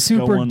forth,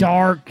 Super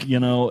dark.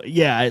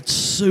 It's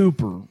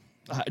super,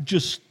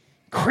 just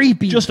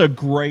Creepy. just a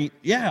great,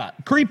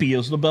 creepy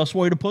is the best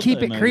way to put Keep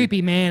that it movie.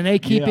 creepy, man. They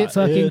keep it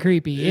fucking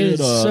creepy. It is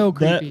so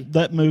creepy.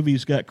 That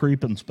movie's got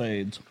creeping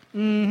spades.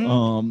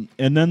 Mm-hmm.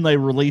 And then they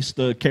released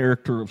the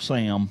character of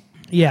Sam,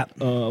 Yeah.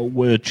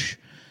 which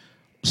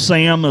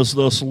Sam is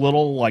this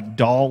little like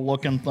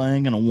doll-looking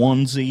thing in a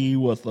onesie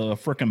with a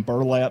freaking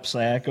burlap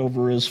sack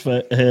over his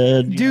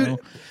head. Dude,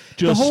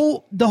 the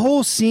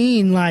whole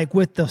scene, like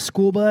with the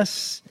school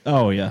bus.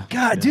 Oh yeah.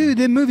 God, dude,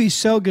 the movie's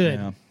so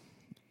good.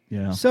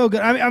 Yeah. So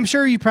good. I mean, I'm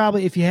sure you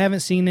probably, if you haven't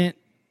seen it,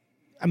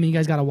 you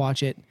guys got to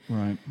watch it.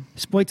 Right.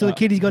 Just wait till the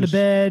kiddies go to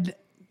bed.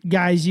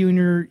 Guys, you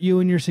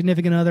and your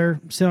significant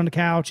other sit on the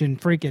couch and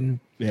freaking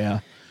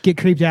get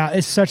creeped out.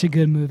 It's such a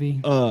good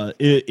movie.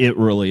 It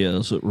really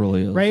is. It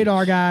really is. Rated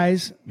R,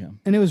 guys. Yeah.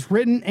 And it was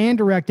written and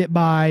directed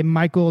by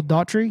Michael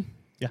Daughtry.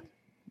 Yeah.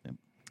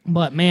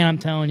 But man, I'm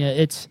telling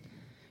you,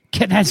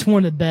 that's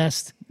one of the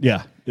best.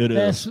 Yeah, it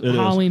Best is. It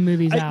Halloween is.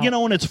 movies out.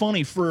 And it's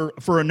funny for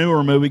a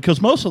newer movie because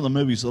most of the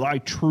movies that I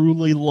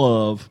truly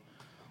love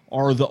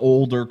are the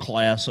older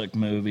classic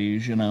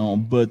movies,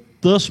 But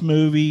this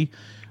movie,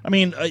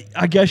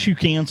 I guess you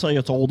can say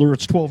it's older.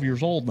 It's 12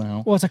 years old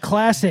now. Well, it's a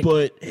classic.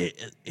 But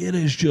it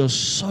is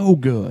just so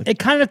good.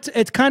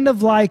 It's kind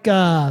of like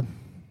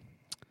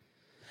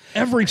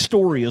Every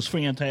story is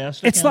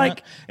fantastic. It's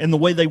like, and the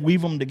way they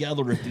weave them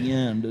together at the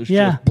end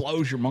just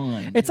blows your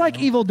mind. it's like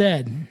Evil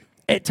Dead.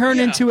 It turned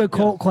into a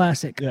cult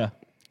classic. Yeah.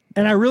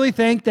 And I really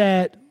think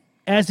that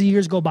as the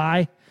years go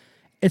by,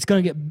 it's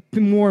going to get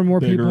more and more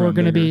Bigger people are and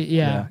going to be,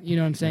 bigger. you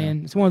know what I'm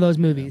saying? It's one of those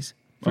movies,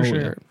 for Oh,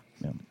 sure.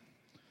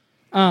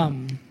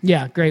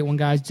 Yeah. Great one,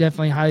 guys.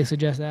 Definitely highly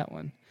suggest that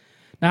one.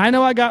 Now, I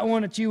know I got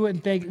one that you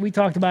wouldn't think. We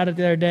talked about it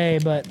the other day,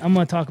 but I'm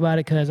going to talk about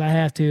it because I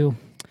have to.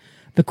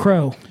 The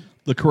Crow.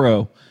 The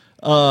Crow.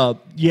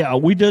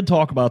 We did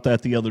talk about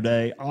that the other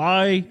day.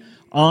 I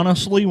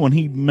honestly, when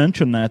he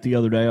mentioned that the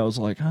other day, I was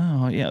like,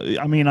 oh, yeah.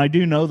 I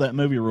do know that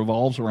movie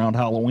revolves around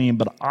Halloween,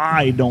 but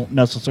I don't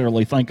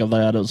necessarily think of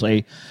that as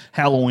a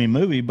Halloween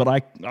movie, but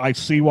I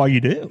see why you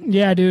do.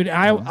 Yeah, dude.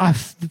 I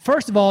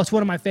first of all, it's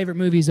one of my favorite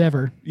movies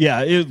ever.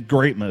 Yeah, it's a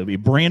great movie.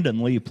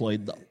 Brandon Lee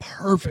played the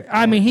perfect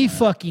part. He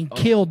fucking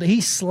killed.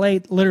 He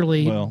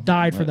literally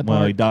died for the part.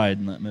 Well, he died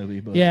in that movie.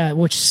 But Yeah,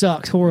 which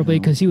sucks horribly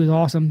because he was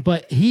awesome.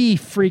 But he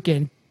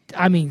freaking,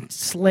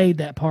 slayed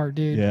that part,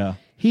 dude. Yeah.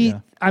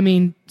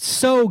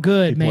 So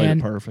good, he man. played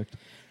it perfect.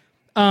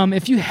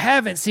 If you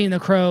haven't seen The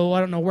Crow, I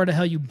don't know where the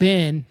hell you've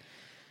been.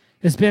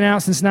 It's been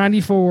out since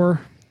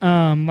 '94.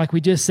 Like we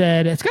just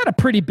said, it's got a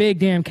pretty big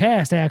damn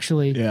cast,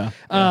 actually. Yeah.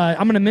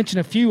 I'm going to mention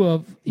a few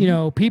of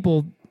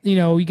people.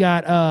 You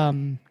got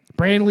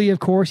Brandon Lee, of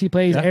course. He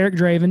plays Eric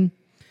Draven,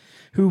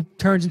 who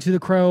turns into the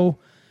Crow.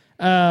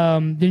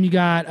 Then you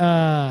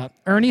got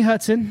Ernie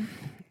Hudson.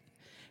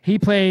 He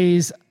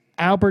plays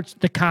Albert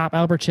the cop.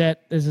 Albert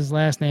Chet is his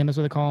last name. That's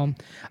what they call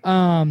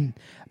him.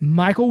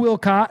 Michael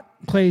Wilcott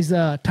plays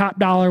Top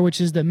Dollar, which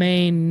is the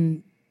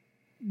main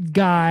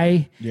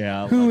guy.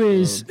 Yeah. Who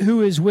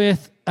is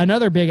with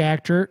another big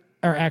actor,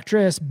 or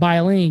actress,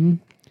 Bai Ling.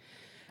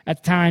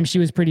 At the time, she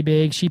was pretty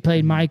big. She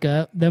played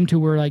Micah. Them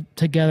two were like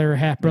together,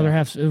 half brother,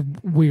 half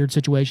weird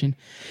situation.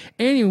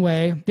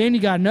 Anyway, then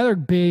you got another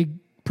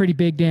pretty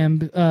big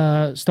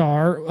damn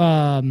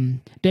star,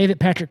 David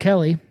Patrick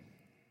Kelly.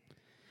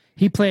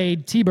 He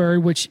played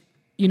T-Bird, which,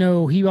 you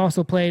know, he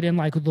also played in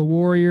like The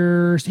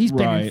Warriors. He's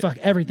been in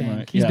everything.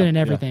 Right. He's been in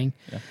everything.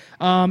 Yeah.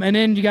 And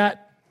then you got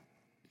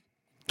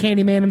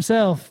Candyman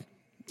himself.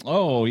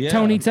 Oh, yeah.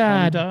 Tony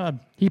Todd.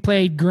 He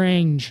played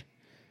Grange.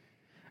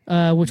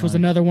 Which was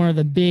another one of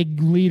the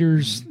big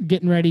leaders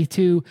getting ready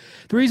to.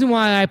 The reason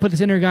why I put this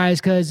in there,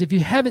 guys, because if you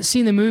haven't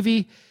seen the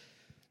movie,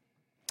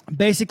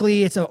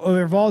 basically it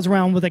revolves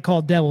around what they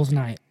call Devil's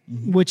Night,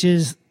 which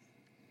is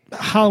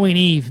Halloween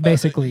Eve,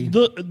 basically.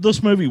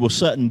 This movie was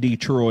set in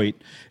Detroit,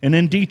 and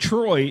in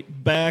Detroit,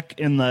 back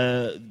in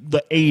the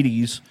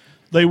 80s,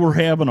 they were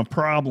having a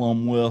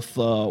problem with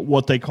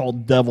what they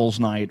called Devil's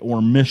Night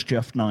or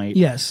Mischief Night.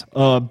 Yes.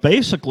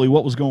 Basically,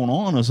 what was going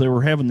on is they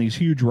were having these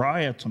huge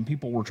riots, and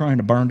people were trying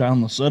to burn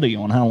down the city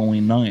on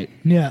Halloween night.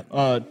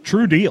 Yeah.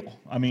 True deal.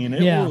 I mean,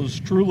 it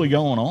was truly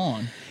going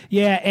on.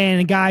 Yeah,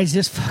 and guys,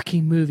 this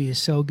fucking movie is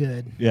so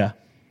good. Yeah.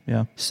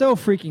 Yeah. So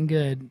freaking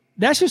good.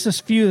 That's just a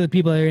few of the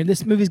people there.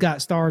 This movie's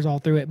got stars all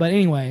through it. But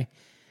anyway,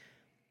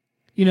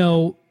 you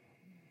know,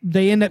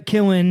 they end up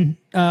killing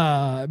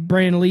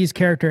Brandon Lee's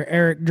character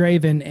Eric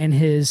Draven and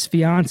his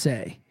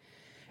fiance,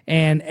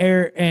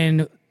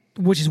 and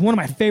which is one of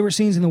my favorite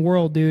scenes in the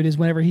world, dude. Is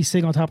whenever he's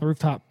sitting on top of the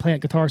rooftop playing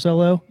guitar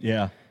solo.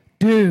 Yeah,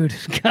 dude,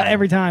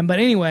 every time. But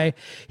anyway,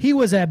 he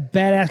was a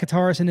badass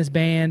guitarist in this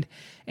band,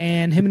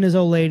 and him and his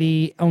old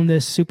lady own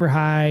this super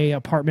high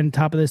apartment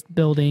top of this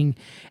building.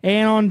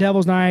 And on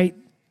Devil's Night,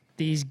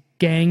 these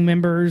gang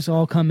members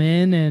all come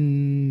in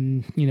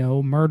and, you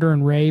know, murder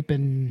and rape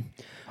and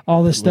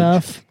all this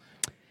stuff.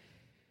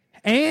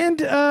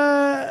 And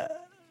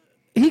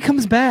he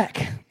comes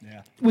back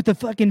with the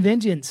fucking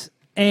vengeance.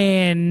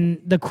 And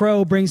the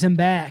Crow brings him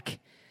back.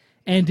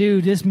 And,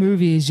 dude, this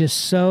movie is just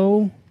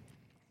so...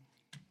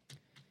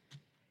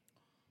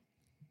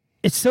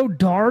 It's so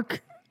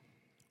dark,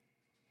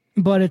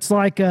 but it's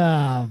like...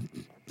 I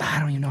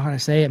don't even know how to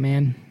say it,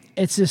 man.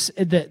 It's just...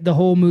 The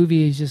whole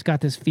movie has just got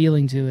this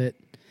feeling to it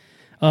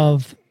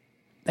of...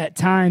 At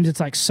times, it's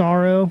like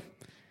sorrow...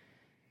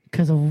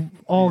 because of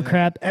all the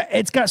crap.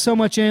 It's got so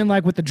much in,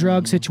 like with the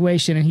drug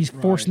situation, and he's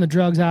forcing the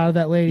drugs out of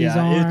that lady's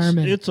arm.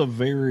 It's a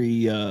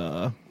very...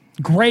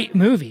 great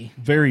movie.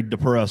 Very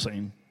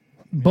depressing.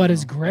 But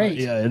it's great.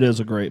 Yeah, it is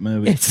a great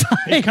movie. It's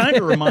like, it kind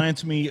of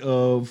reminds me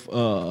of...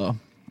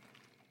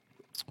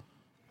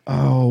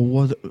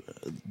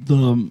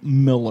 the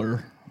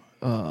Miller...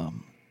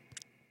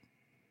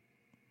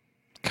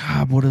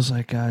 God, what is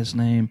that guy's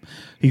name?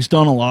 He's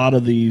done a lot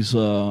of these...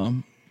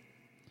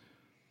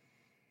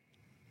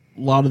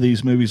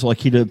 movies, like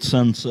he did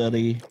Sin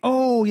City.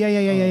 Oh,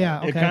 yeah.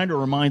 Okay. It kind of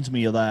reminds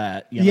me of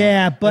that. You know?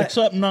 Yeah, but...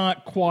 Except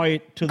not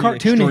quite to the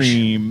cartoonish.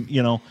 extreme.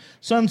 You know,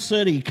 Sun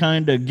City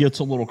kind of gets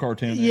a little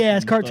cartoonish. Yeah,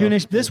 it's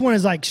cartoonish. This one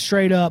is like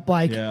straight up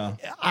like... Yeah.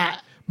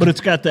 But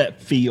it's got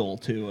that feel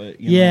to it.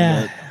 You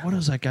know, what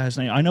is that guy's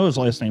name? I know his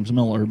last name's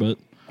Miller, but...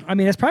 I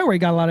mean, that's probably where he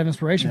got a lot of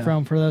inspiration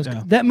from for those.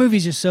 Yeah. That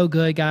movie's just so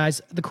good,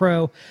 guys. The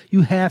Crow.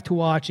 You have to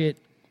watch it.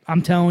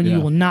 I'm telling you,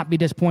 you will not be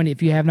disappointed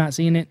if you have not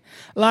seen it.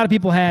 A lot of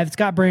people have. It's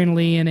got Brandon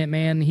Lee in it,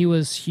 man. He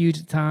was huge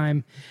at the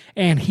time.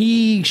 And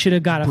he should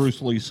have got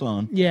Bruce Lee's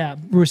son. Yeah,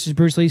 Bruce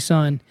Lee's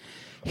son.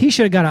 He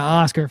should have got an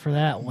Oscar for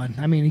that one.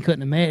 I mean, he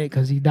couldn't have made it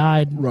because he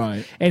died.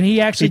 Right. And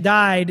he actually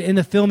died in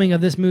the filming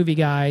of this movie,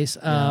 guys.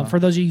 For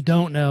those of you who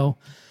don't know,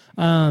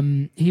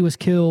 he was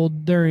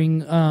killed during...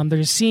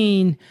 there's a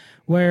scene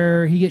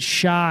where he gets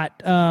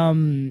shot.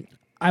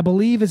 I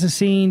believe it's a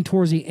scene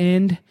towards the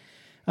end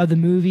of the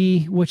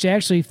movie, which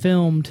actually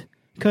filmed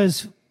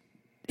because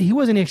he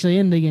wasn't actually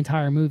in the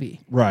entire movie.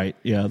 Right.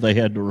 Yeah, they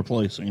had to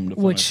replace him to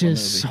which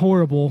is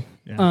horrible.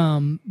 Yeah.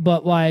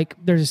 But like,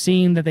 there's a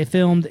scene that they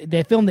filmed.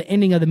 They filmed the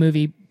ending of the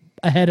movie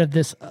ahead of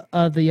this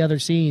of the other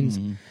scenes,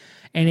 and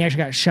he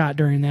actually got shot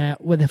during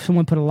that. With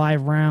someone put a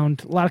live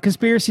round. A lot of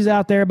conspiracies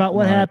out there about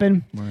what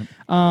happened. Right.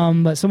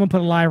 But someone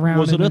put a live round.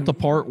 Was it at the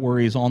part where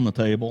he's on the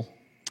table?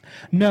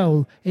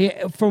 No,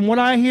 from what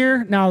I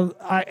hear, now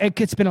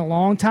it's been a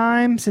long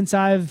time since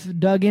I've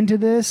dug into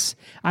this.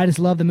 I just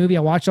love the movie.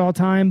 I watch it all the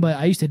time, but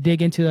I used to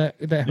dig into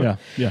the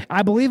Yeah.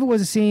 I believe it was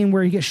a scene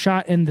where he gets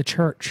shot in the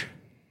church.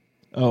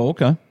 Oh,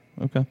 okay.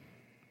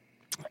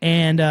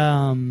 And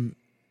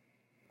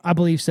I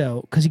believe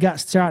so, because he got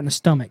shot in the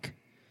stomach,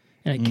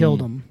 and it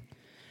killed him.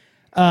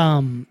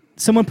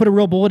 Someone put a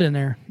real bullet in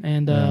there,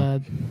 and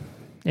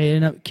they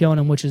ended up killing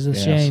him, which is a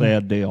shame.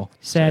 Sad deal.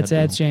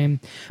 Sad shame.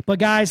 But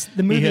guys,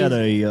 the movie... He had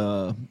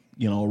a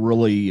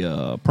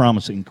really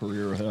promising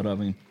career ahead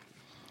of him.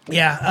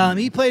 Yeah,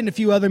 he played in a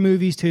few other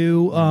movies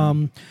too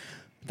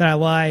that I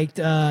liked.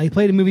 He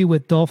played a movie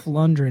with Dolph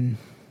Lundgren.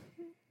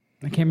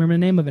 I can't remember the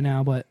name of it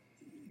now, but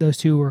those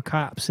two were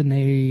cops, and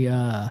they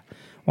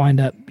wind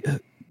up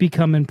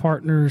becoming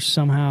partners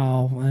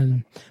somehow.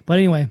 But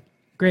anyway,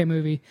 great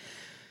movie.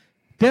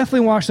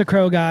 Definitely watch The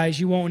Crow, guys.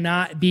 You will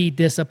not be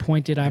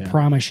disappointed, I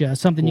promise you.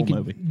 Something you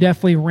can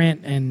definitely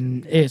rent,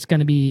 and it's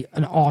going to be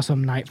an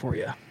awesome night for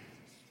you.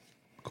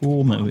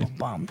 Cool movie.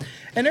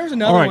 And there was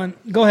another one.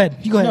 Go ahead.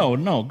 You go ahead.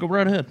 No, go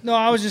right ahead. No,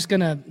 I was just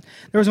going to...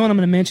 There was one I'm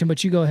going to mention,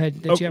 but you go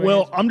ahead.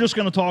 I'm just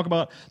going to talk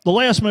about... The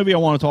last movie I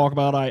want to talk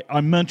about,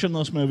 I mention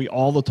this movie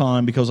all the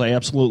time because I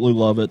absolutely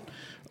love it.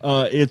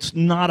 It's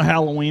not a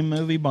Halloween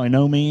movie by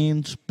no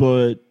means,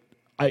 but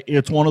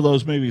it's one of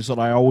those movies that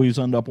I always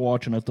end up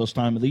watching at this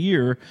time of the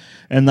year,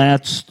 and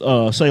that's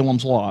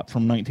Salem's Lot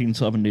from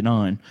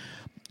 1979.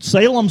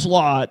 Salem's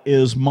Lot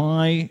is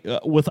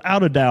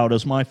without a doubt,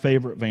 is my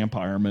favorite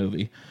vampire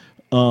movie.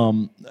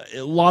 A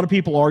lot of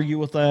people argue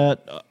with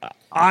that.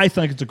 I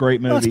think it's a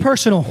great movie. Well, it's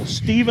personal.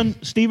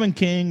 Stephen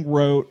King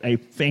wrote a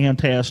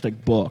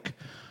fantastic book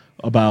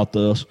about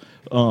this.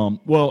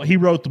 He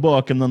wrote the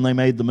book, and then they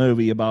made the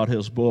movie about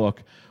his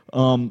book.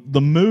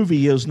 The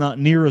movie is not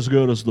near as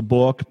good as the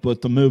book,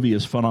 but the movie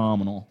is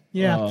phenomenal.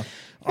 Yeah.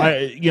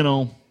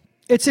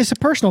 It's just a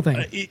personal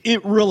thing.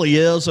 It really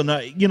is, and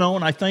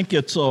I think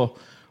it's a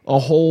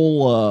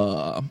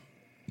whole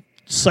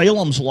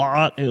Salem's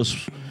Lot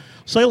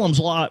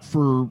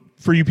for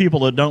you people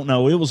that don't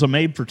know. It was a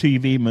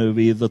made-for-TV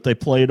movie that they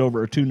played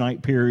over a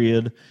 2-night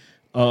period,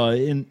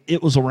 and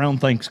it was around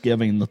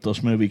Thanksgiving that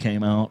this movie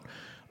came out.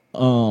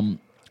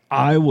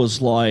 I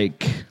was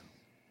like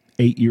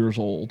 8 years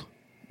old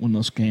when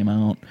this came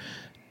out,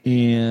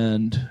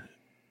 and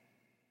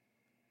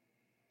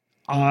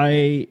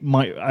I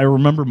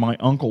remember my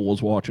uncle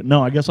was watching.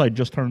 No, I guess I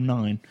just turned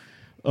 9.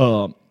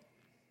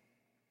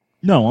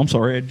 No, I'm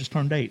sorry. I just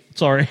turned 8.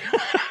 Sorry.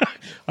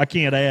 I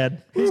can't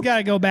add. He's got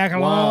to go back a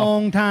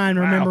long time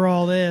to remember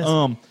all this.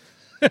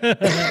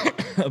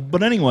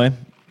 But anyway,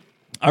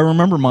 I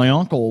remember my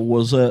uncle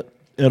was at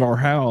our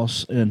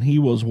house, and he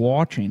was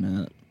watching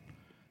it,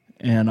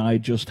 and I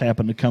just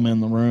happened to come in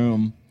the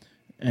room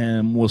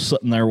and was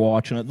sitting there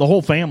watching it. The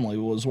whole family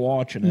was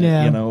watching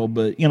it,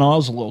 but, I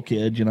was a little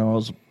kid, I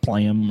was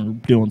playing or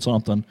doing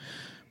something.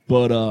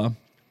 But I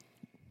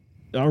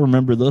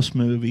remember this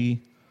movie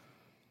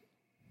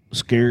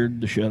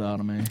scared the shit out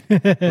of me.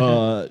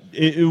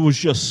 It was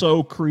just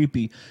so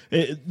creepy.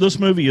 This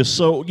movie is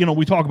so,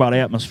 we talk about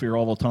atmosphere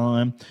all the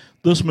time.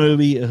 This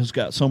movie has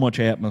got so much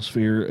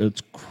atmosphere,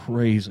 it's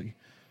crazy.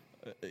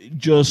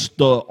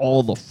 Just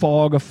all the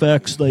fog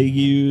effects they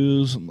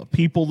use and the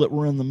people that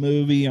were in the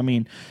movie. I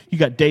mean, you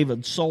got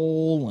David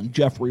Soul and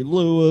Jeffrey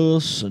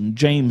Lewis and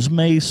James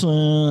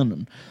Mason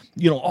and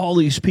all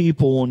these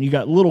people, and you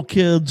got little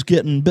kids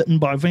getting bitten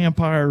by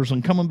vampires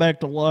and coming back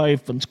to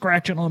life and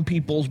scratching on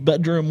people's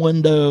bedroom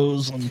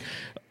windows, and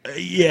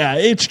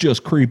it's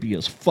just creepy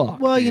as fuck.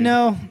 Well, dude.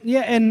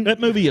 And that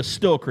movie is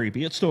still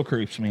creepy. It still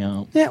creeps me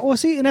out. Yeah, well,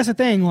 see, and that's the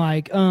thing.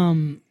 Like,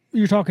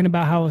 you're talking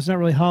about how it's not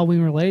really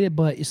Halloween related,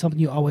 but it's something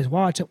you always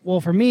watch.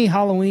 Well, for me,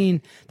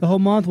 Halloween, the whole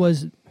month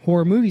was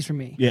horror movies for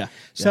me. Yeah.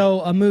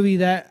 So a movie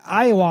that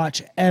I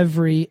watch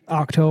every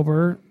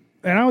October.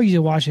 And I usually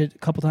watch it a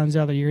couple times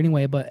out of the year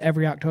anyway, but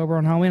every October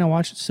on Halloween, I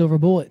watch Silver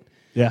Bullet.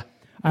 Yeah.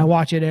 I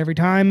watch it every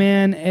time,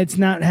 man. Has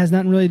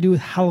nothing really to do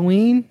with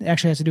Halloween. It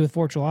actually has to do with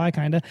 4th of July,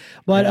 kind of.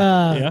 But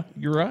yeah,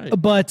 you're right.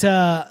 But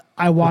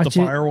I watch with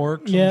the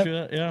fireworks and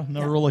shit. Yeah,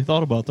 never really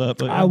thought about that.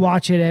 But I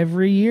watch it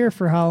every year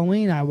for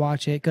Halloween. I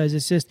watch it because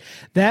it's just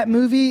that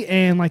movie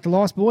and like The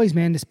Lost Boys,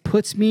 man, just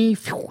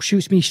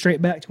shoots me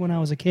straight back to when I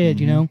was a kid,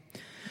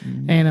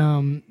 Mm-hmm.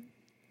 And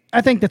I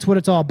think that's what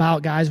it's all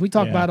about, guys. We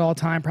talk about it all the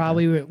time,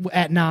 probably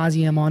ad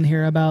nauseum on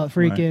here about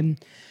freaking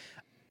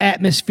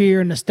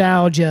atmosphere and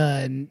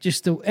nostalgia, and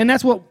and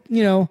that's what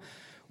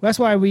that's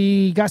why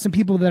we got some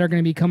people that are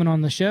going to be coming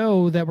on the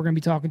show that we're going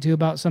to be talking to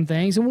about some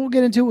things, and we'll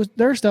get into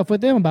their stuff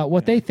with them about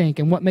what they think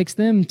and what makes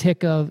them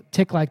tick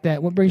like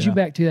that. What brings you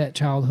back to that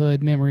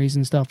childhood memories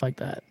and stuff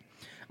like that.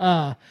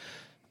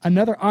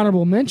 Another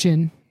honorable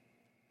mention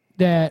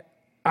that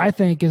I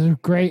think is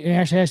great and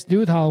actually has to do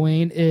with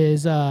Halloween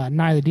is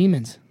Night of the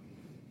Demons.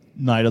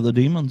 Night of the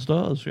Demons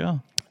does, yeah.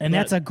 And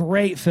that's a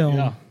great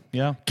film.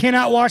 Yeah.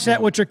 Cannot watch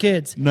that with your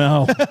kids.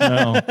 No.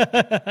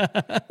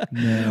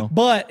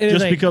 But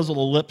just because of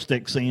the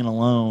lipstick scene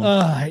alone.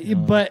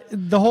 But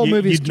the whole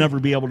movie, you'd never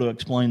be able to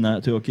explain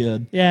that to a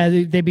kid. Yeah,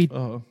 they'd be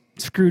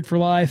screwed for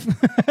life.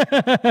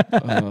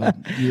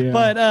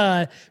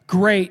 But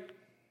great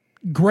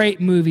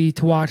movie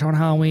to watch on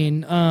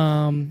Halloween.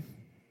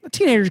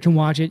 Teenagers can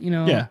watch it,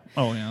 Yeah.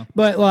 Oh yeah.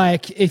 But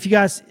like, if you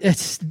guys,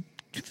 it's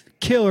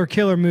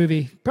killer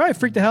movie. Probably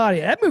freak the hell out of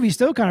you. That movie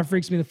still kind of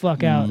freaks me the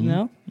fuck out,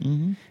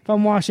 Mm-hmm. If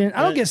I'm watching it.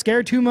 I don't get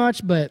scared too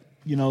much, but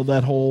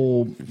that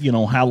whole,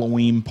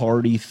 Halloween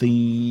party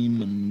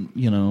theme and,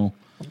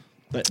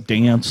 that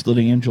dance that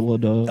Angela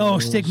does. Oh,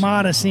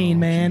 Stigmata scene,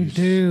 man. Geez.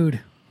 Dude.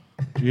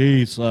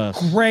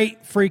 Jesus.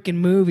 Great freaking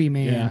movie,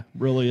 man. Yeah,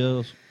 really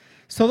is.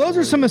 So those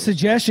are some of the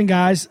suggestions,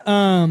 guys.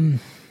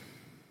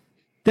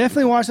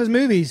 Definitely watch those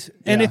movies.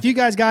 And if you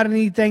guys got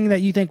anything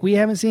that you think we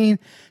haven't seen,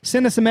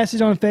 send us a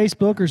message on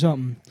Facebook or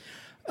something.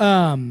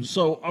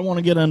 So I want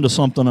to get into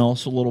something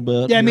else a little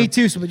bit. Yeah, here. Me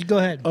too. So but you go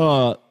ahead.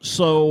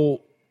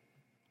 So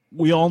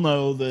we all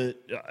know that,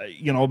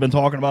 I've been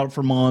talking about it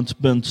for months,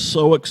 been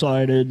so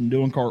excited and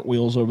doing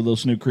cartwheels over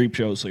this new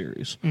Creepshow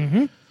series.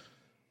 Mm-hmm.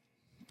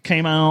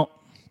 Came out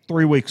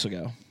 3 weeks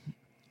ago.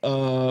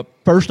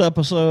 First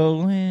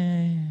episode,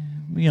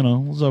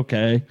 was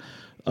okay.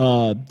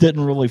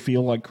 Didn't really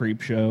feel like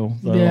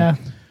Creepshow, though. Yeah.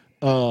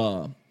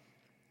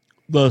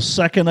 The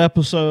second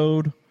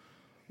episode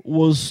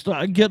was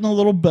getting a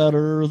little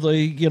better.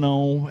 They,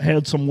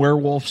 had some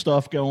werewolf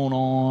stuff going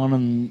on,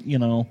 and,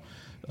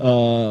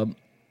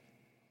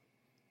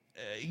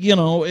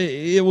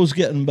 it was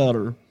getting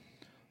better.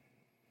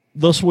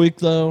 This week,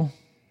 though,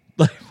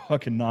 they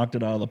fucking knocked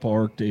it out of the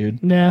park, dude.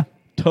 Yeah.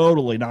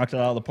 Totally knocked it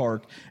out of the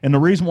park. And the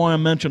reason why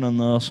I'm mentioning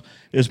this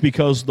is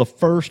because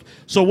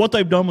so what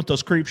they've done with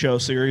this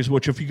Creepshow series,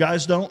 which if you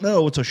guys don't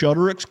know, it's a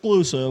Shudder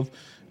exclusive,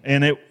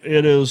 and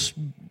it has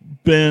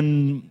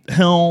been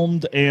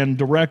helmed and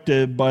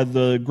directed by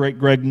the great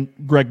Greg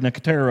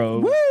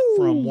Nicotero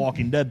from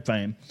Walking Dead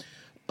fame.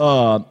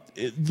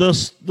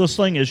 This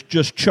thing is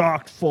just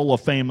chocked full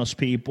of famous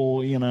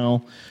people,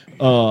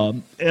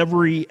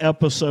 every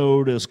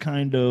episode is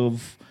kind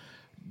of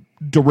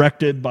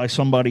directed by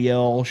somebody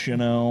else,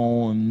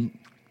 and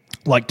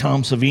like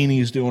Tom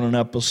Savini's doing an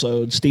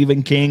episode.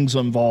 Stephen King's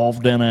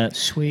involved in it.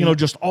 Sweet.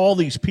 Just all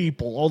these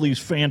people, all these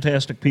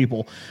fantastic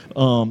people.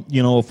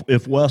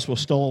 If Wes was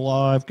still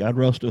alive, God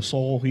rest his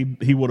soul,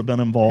 he would have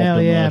been involved in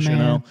this,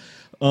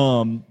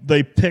 man.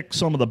 They picked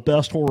some of the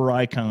best horror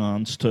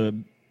icons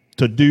to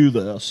do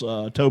this.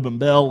 Tobin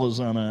Bell is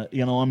in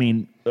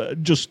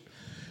it. Just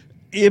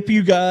if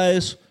you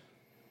guys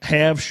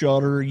have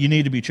Shudder, you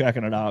need to be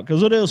checking it out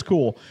because it is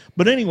cool.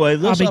 But anyway,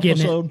 this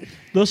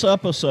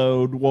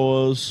episode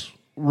was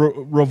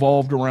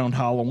revolved around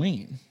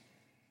Halloween,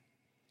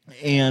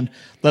 and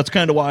that's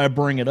kind of why I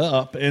bring it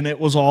up. And it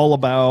was all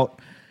about.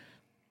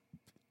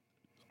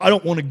 I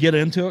don't want to get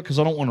into it because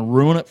I don't want to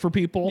ruin it for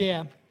people.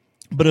 Yeah,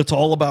 but it's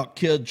all about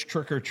kids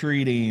trick or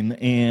treating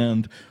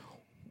and.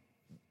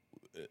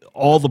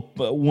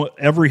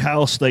 Every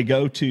house they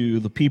go to,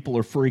 the people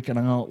are freaking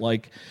out.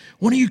 Like,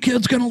 when are you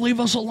kids going to leave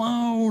us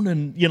alone?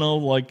 And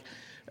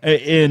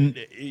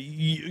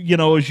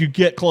as you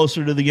get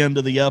closer to the end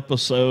of the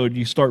episode,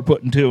 you start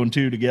putting two and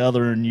two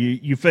together, and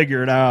you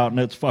figure it out, and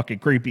it's fucking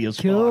creepy as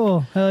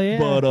cool. Fuck. Hell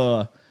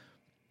yeah!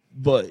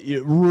 But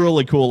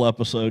really cool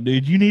episode,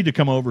 dude. You need to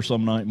come over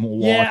some night and we'll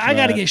watch. Yeah, I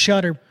got to get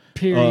Shudder.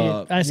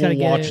 Period. I just got to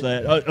watch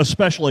that,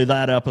 especially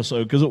that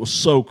episode because it was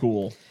so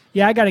cool.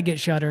 Yeah, I got to get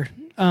Shudder.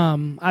 Me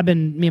and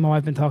my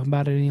wife been talking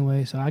about it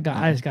anyway, so I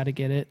just got to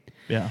get it.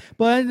 Yeah.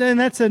 But then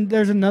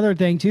there's another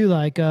thing too,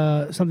 like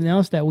something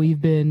else that we've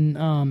been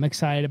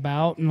excited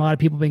about, and a lot of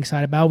people been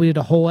excited about. We did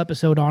a whole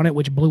episode on it,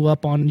 which blew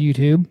up on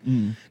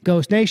YouTube.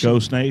 Ghost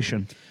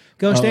Nation.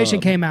 Ghost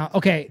Nation came out.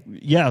 Okay.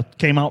 Yeah,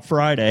 came out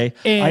Friday.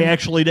 And I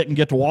actually didn't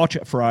get to watch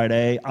it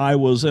Friday. I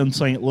was in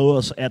St.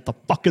 Louis at the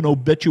fucking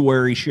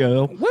Obituary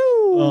show.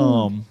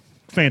 Woo!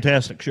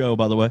 Fantastic show,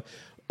 by the way.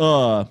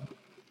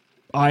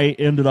 I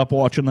ended up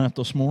watching that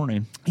this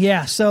morning.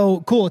 Yeah, so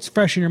cool. It's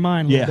fresh in your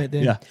mind a little bit,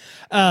 dude.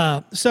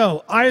 Yeah.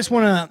 So I just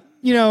want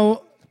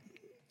to,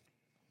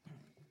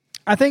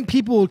 I think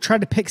people try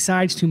to pick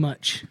sides too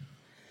much.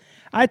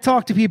 I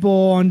talk to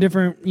people on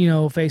different,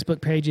 Facebook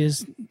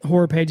pages,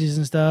 horror pages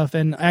and stuff,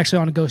 and actually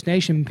on a Ghost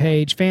Nation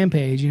page, fan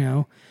page,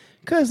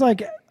 because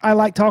I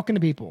like talking to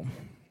people.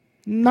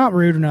 Not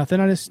rude or nothing.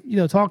 I just,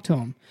 talk to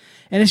them.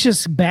 And it's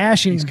just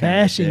bashing. He's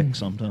kind of a dick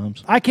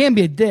sometimes. I can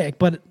be a dick,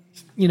 but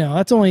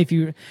that's only if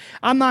you.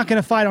 I'm not going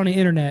to fight on the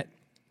internet.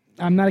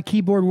 I'm not a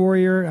keyboard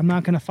warrior. I'm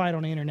not going to fight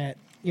on the internet.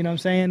 You know what I'm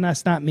saying?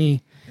 That's not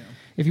me. Yeah.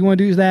 If you want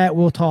to do that,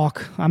 we'll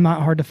talk. I'm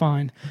not hard to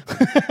find.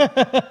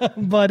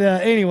 But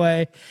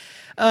anyway,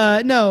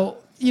 no.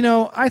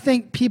 I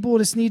think people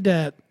just need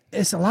to.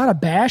 It's a lot of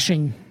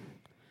bashing.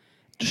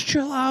 Just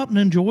chill out and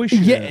enjoy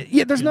shit.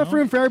 Yeah. There's enough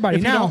room for everybody.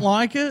 If you don't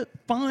like it,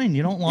 fine.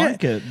 You don't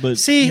like it, but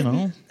see,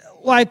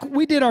 like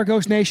we did our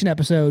Ghost Nation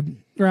episode,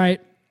 right?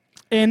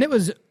 And it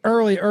was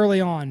early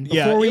on.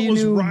 Yeah, it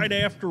was right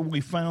after we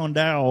found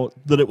out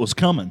that it was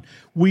coming.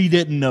 We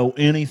didn't know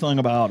anything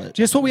about it.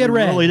 Just what we had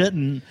read. We really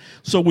didn't.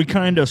 So we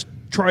kind of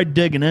tried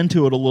digging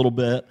into it a little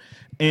bit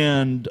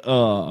and,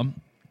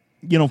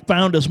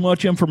 found as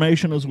much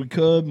information as we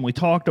could. And we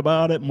talked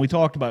about it. And we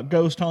talked about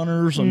Ghost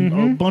Hunters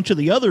and a bunch of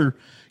the other,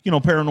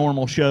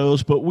 paranormal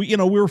shows. But we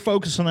were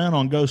focusing in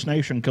on Ghost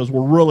Nation because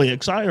we're really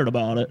excited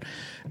about it.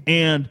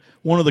 And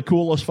one of the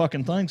coolest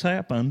fucking things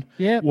happened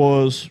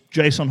was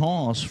Jason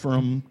Hawes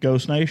from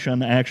Ghost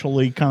Nation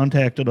actually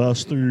contacted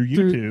us through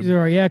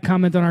YouTube.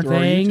 Comment on our thing. Our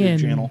YouTube and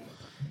channel.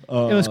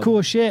 It was cool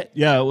as shit.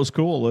 Yeah, it was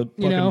cool. It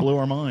fucking blew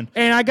our mind.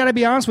 And I got to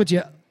be honest with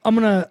you. I'm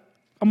gonna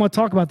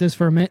talk about this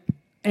for a minute.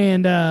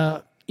 And,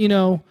 like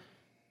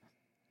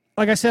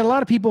I said, a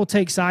lot of people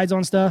take sides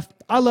on stuff.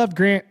 I loved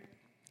Grant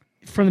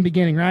from the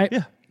beginning, right?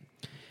 Yeah.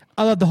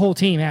 I loved the whole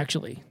team,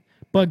 actually.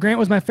 But Grant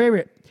was my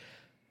favorite.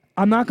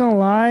 I'm not going to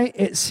lie.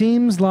 It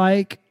seems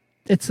like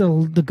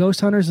the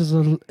Ghost Hunters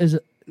is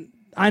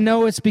I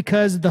know it's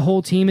because the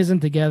whole team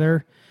isn't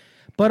together,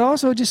 but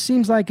also it just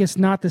seems like it's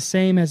not the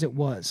same as it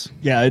was.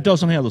 Yeah, it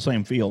doesn't have the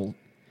same feel.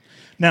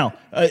 Now,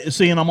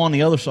 see, and I'm on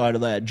the other side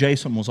of that.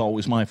 Jason was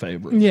always my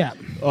favorite. Yeah.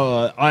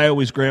 I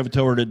always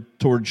gravitated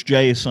towards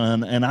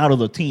Jason, and out of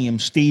the team,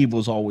 Steve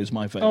was always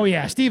my favorite. Oh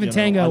yeah, Steve and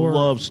Tango. I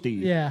love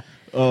Steve. Yeah.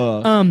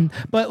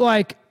 But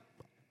like,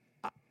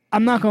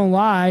 I'm not gonna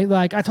lie.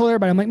 Like I told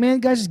everybody, I'm like,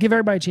 man, guys, just give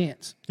everybody a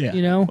chance. Yeah.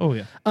 You know. Oh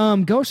yeah.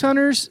 Ghost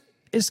Hunters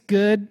is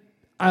good.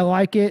 I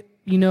like it.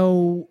 You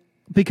know,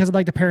 because I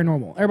like the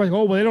paranormal. Everybody's like,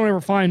 oh, well, they don't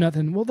ever find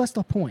nothing. Well, that's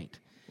the point.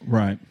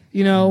 Right.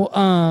 You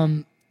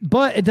know.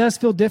 But it does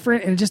feel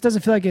different, and it just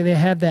doesn't feel like they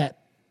have that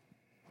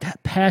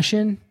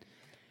passion.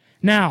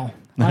 Now,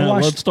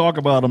 let's talk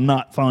about them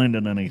not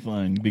finding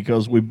anything,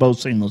 because we've both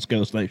seen those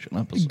Ghost Nation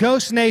episodes.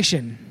 Ghost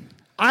Nation.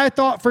 I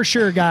thought for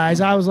sure,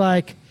 guys. I was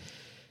like,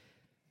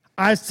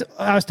 I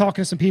was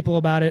talking to some people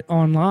about it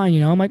online. You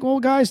know, I'm like, well,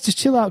 guys, just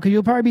chill out, because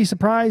you'll probably be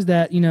surprised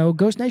that, you know,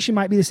 Ghost Nation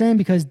might be the same,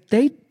 because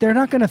they're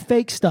not going to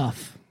fake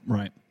stuff.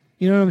 Right.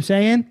 You know what I'm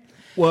saying?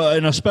 Well,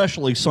 and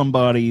especially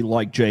somebody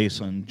like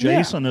Jason.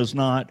 Jason is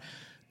not.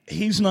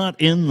 He's not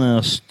in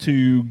this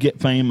to get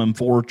fame and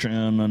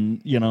fortune,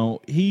 and you know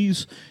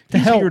he's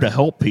here to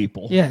help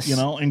people. Yes, you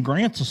know, and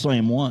Grant's the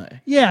same way.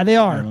 Yeah, they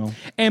are. You know?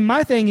 And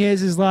my thing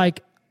is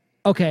like,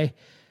 okay,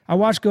 I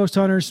watch Ghost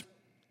Hunters.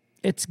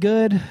 It's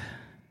good,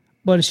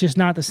 but it's just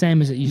not the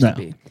same as it used to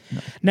be.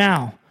 No.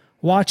 Now,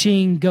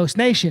 watching Ghost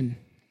Nation,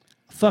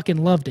 fucking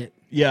loved it.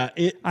 Yeah,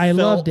 I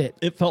loved it.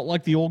 It felt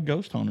like the old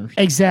Ghost Hunters.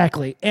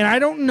 Exactly. And I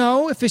don't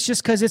know if it's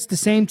just because it's the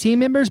same team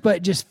members, but it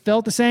just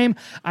felt the same.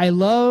 I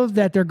love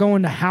that they're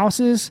going to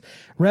houses,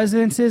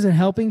 residences, and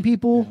helping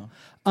people. Yeah.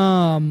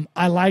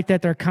 I like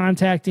that they're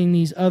contacting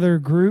these other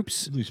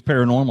groups. These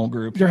paranormal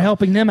groups. They're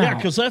helping them out. Yeah,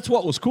 because that's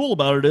what was cool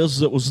about it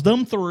is it was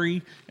them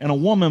three and a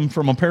woman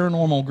from a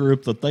paranormal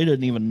group that they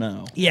didn't even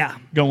know. Yeah.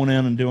 Going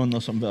in and doing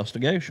this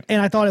investigation.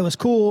 And I thought it was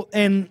cool.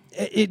 And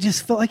it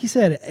just felt, like you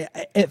said,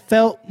 it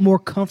felt more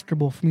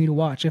comfortable for me to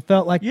watch. It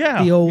felt like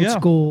the old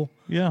school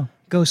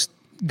Ghost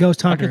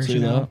Hunters.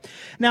 You know?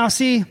 Now,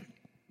 see, they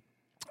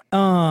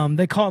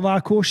caught a lot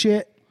of cool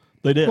shit.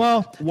 They did.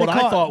 Well,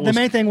 the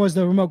main thing was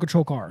the remote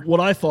control car. What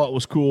I thought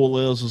was cool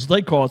is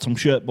they caught some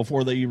shit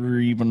before they were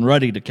even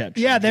ready to catch.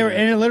 Yeah, they were,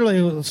 and it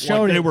literally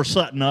showed like they were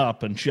setting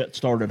up, and shit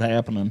started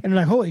happening. And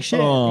like, holy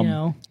shit, you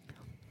know.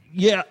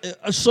 Yeah.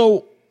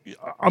 So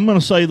I'm going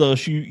to say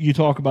this. You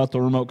talk about the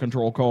remote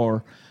control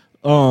car.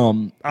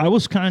 I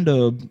was kind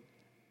of,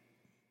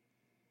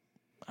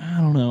 I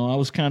don't know. I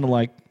was kind of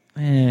like,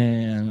 I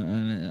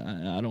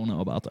don't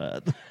know about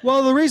that.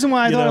 Well, the reason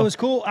why I thought it was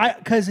cool,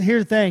 because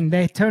here's the thing: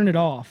 they turned it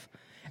off.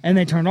 And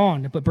they turned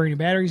on. They put brand new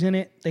batteries in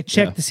it. They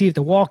checked to see if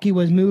the walkie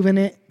was moving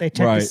it. They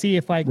checked to see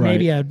if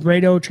maybe a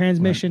radio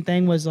transmission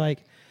thing was like,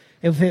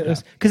 if it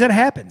was, because that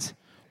happens.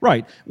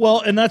 Right.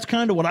 Well, and that's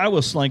kind of what I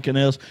was thinking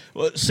is,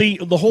 see,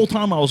 the whole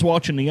time I was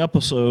watching the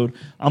episode,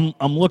 I'm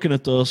looking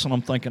at this and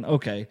I'm thinking,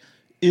 okay,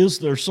 is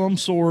there some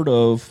sort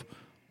of,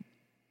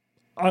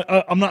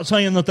 I'm not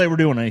saying that they were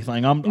doing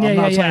anything. I'm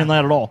not saying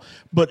that at all.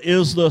 But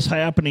is this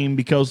happening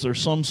because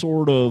there's some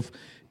sort of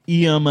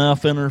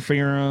EMF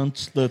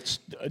interference that's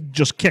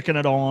just kicking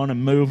it on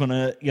and moving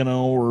it, you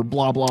know, or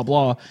blah, blah,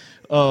 blah.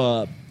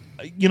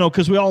 You know,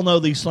 because we all know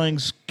these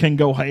things can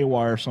go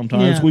haywire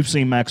sometimes. Yeah. We've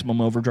seen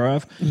Maximum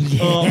Overdrive.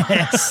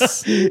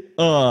 Yes.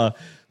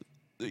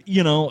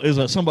 You know, is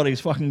that somebody's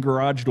fucking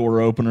garage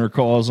door opener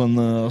causing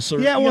this? Or,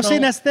 yeah, well, see,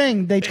 that's the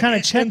thing. They kind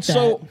of check that.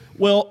 So,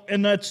 well,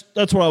 and that's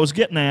what I was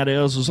getting at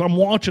is I'm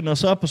watching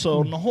this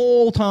episode, and the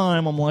whole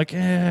time I'm like,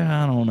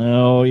 I don't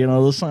know. You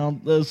know,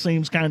 this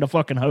seems kind of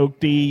fucking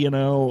hokey, you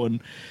know,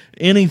 and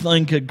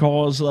anything could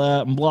cause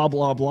that, and blah,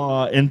 blah,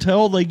 blah,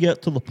 until they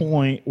get to the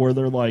point where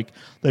they're like,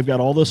 they've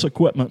got all this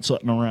equipment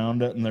sitting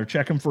around it, and they're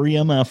checking for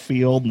EMF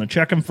field, and they're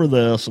checking for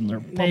this, and they're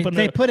pumping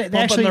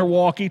their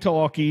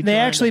walkie-talkie. They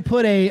actually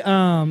put a,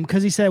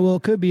 because he said, well,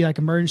 it could be like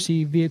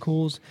emergency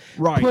vehicles.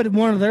 Right. Put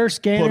one of their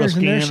scanners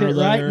and their shit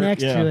right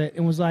next to it,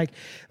 and was like,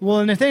 well,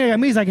 and the thing I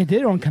mean is like it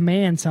did it on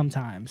command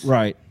sometimes.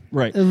 Right.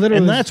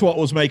 And that's what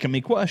was making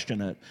me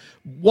question it.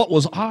 What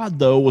was odd,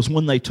 though, was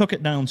when they took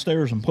it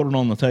downstairs and put it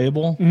on the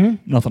table,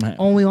 nothing happened.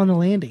 Only on the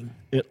landing.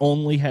 It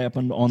only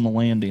happened on the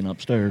landing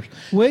upstairs.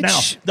 Now,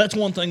 that's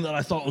one thing that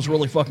I thought was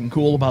really fucking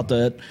cool about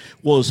that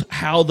was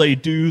how they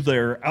do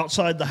their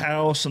outside the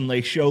house and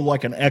they show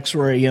like an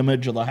X-ray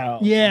image of the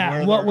house.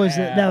 Yeah, what was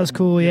it? That was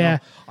cool, yeah.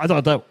 I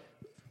thought that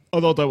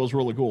was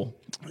really cool.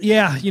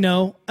 Yeah, you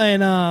know,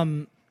 and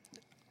I'm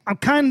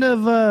kind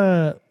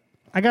of...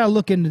 I got to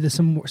look into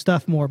some more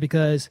stuff more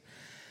because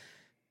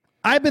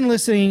I've been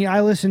listening.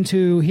 I listened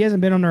to, he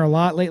hasn't been on there a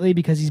lot lately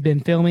because he's been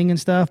filming and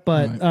stuff,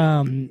 but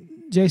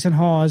Jason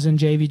Hawes and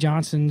J.V.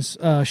 Johnson's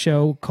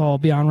show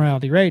called Beyond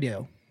Reality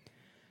Radio.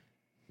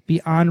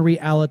 Beyond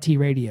Reality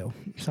Radio.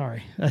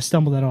 Sorry, I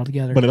stumbled that all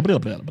together.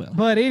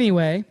 But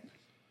anyway,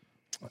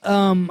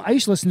 I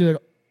used to listen to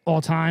it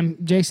all the time.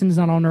 Jason's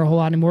not on there a whole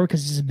lot anymore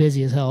because he's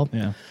busy as hell.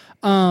 Yeah.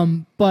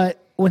 But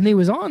when he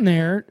was on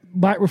there,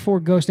 right before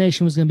Ghost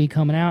Nation was going to be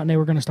coming out and they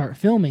were going to start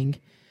filming,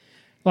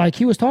 like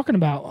he was talking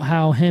about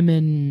how him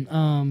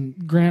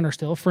and Grant are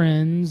still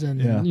friends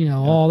and,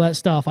 all that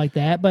stuff like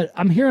that. But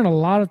I'm hearing a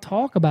lot of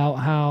talk about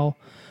how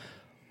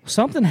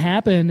something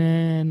happened,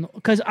 and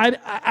because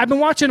I've been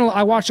watching,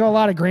 I watch a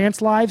lot of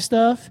Grant's live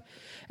stuff,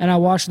 and I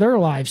watch their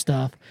live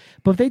stuff,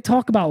 but they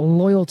talk about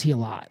loyalty a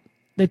lot.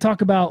 They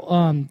talk about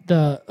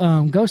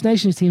the Ghost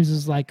Nations teams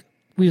is like,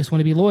 we just want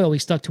to be loyal. We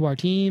stuck to our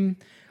team.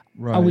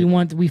 Right.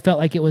 We felt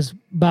like it was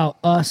about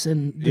us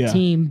and the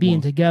team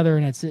being together,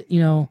 and it's, you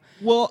know.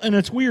 Well, and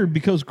it's weird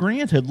because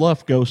Grant had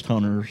left Ghost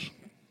Hunters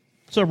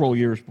several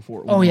years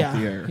before it went off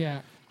the air.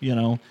 Yeah. You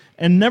know,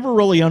 and never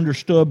really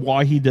understood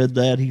why he did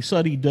that. He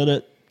said he did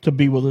it to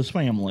be with his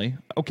family.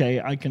 Okay,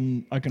 I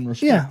can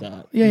respect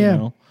that. Yeah,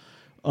 you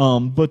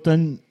know? But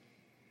then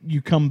you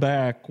come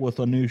back with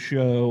a new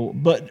show.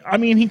 But I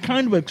mean, he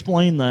kind of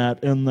explained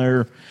that in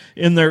their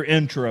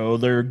intro,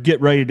 their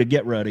get ready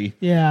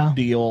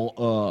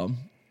deal.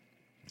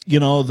 You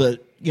know,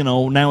 that, you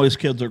know, now his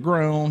kids are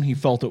grown. He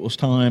felt it was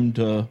time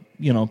to,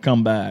 you know,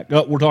 come back.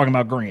 We're talking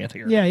about Grant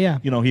here. Yeah.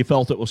 You know, he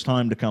felt it was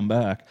time to come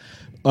back.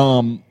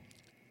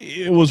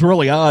 It was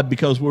really odd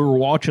because we were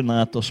watching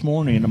that this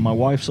morning, and my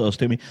wife says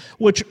to me,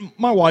 which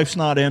my wife's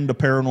not into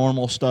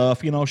paranormal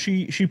stuff. You know,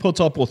 she puts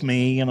up with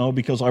me, you know,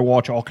 because I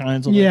watch all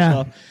kinds of that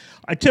stuff.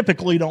 I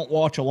typically don't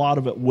watch a lot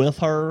of it with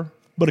her,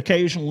 but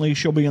occasionally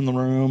she'll be in the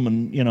room,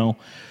 and, you know.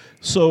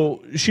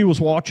 So she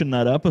was watching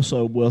that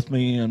episode with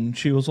me, and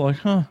she was like,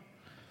 huh.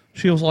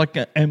 She was like,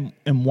 and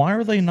why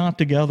are they not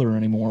together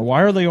anymore?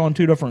 Why are they on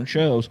two different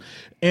shows?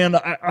 And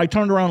I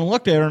turned around and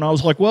looked at her, and I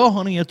was like, well,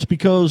 honey, it's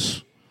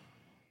because...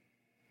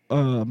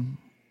 I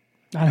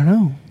don't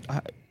know. I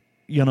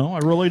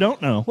really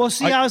don't know. Well,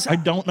 see, I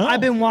don't know.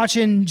 I've been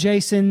watching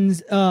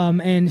Jason's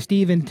and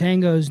Steve and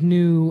Tango's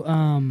new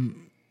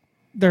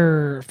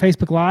their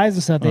Facebook Lives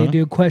and stuff. They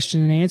do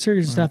question and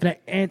answers and stuff, and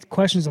it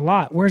questions a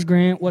lot. Where's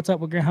Grant? What's up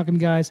with Grant? How come you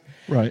guys?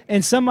 Right.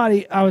 And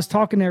I was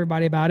talking to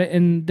everybody about it,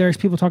 and there's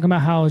people talking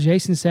about how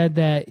Jason said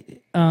that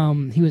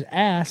he was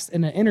asked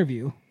in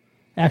an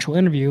actual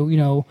interview, you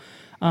know,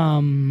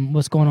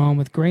 what's going on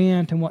with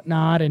Grant and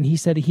whatnot, and he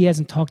said he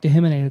hasn't talked to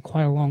him in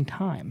quite a long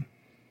time.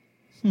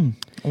 I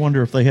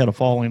wonder if they had a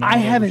falling out. I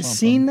haven't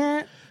seen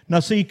that. Now,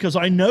 see, because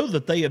I know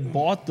that they had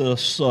bought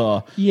this.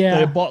 They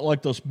had bought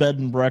like this bed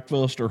and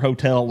breakfast or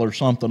hotel or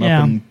something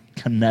up in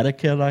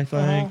Connecticut, I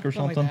think, or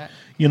something. Like,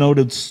 you know,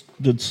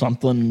 did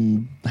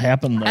something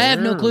happen there? I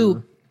have no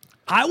clue.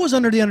 I was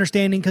under the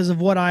understanding, because of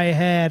what I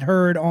had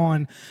heard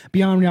on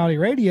Beyond Reality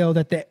Radio,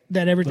 that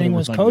everything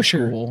was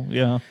kosher. Cool.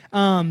 Yeah.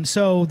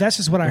 So that's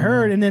just what I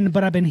heard,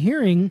 but I've been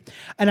hearing,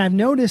 and I've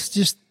noticed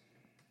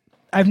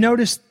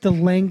the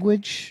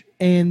language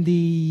and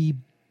the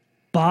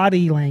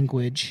body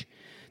language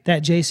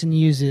that Jason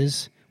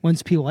uses when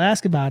people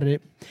ask about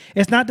it.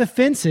 It's not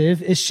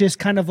defensive. It's just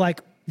kind of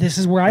like, this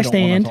is where I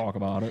stand. Talk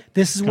about it.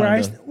 This is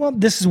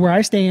this is where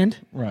I stand.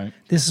 Right.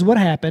 This is what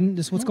happened.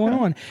 This is what's going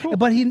on. Cool.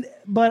 But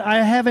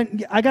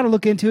I got to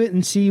look into it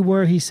and see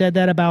where he said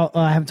that about.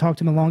 I haven't talked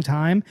to him in a long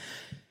time.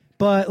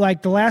 But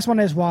like the last one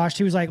I just watched,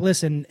 he was like,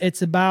 listen,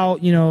 it's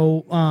about, you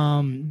know,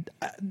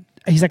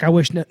 he's like, I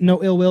wish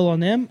no ill will on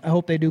them. I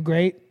hope they do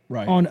great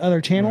on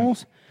other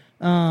channels.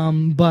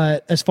 Right.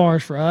 But as far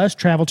as for us,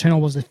 Travel Channel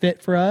was a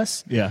fit for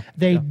us. Yeah.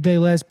 They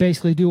let us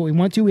basically do what we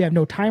want to. We have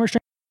no time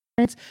restraints.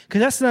 Because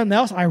that's something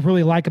else I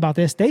really like about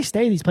this. They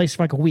stay in these places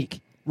for like a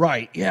week.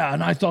 Right. Yeah,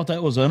 and I thought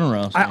that was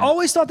interesting. I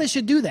always thought they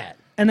should do that.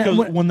 And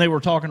when they were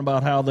talking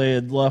about how they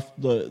had left,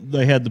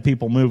 they had the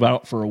people move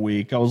out for a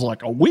week. I was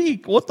like, a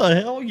week? What the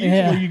hell?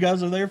 Usually you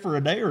guys are there for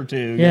a day or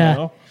two. Yeah. You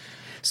know?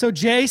 So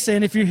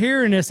Jason, if you're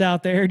hearing this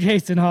out there,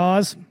 Jason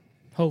Hawes,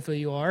 hopefully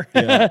you are.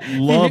 Yeah,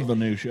 love the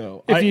new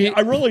show.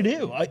 I really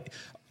do. I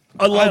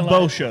love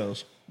both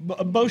shows.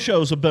 Both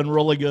shows have been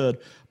really good.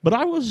 But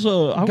I was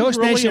Ghost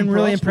Nation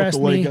really impressed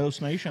with the way me.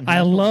 Ghost Nation.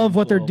 I love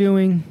what they're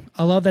doing.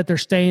 I love that they're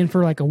staying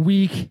for like a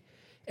week,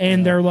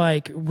 and they're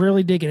like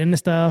really digging into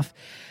stuff.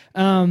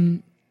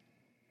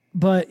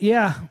 But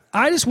yeah,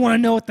 I just want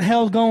to know what the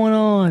hell's going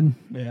on.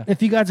 Yeah.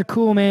 If you guys are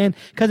cool, man,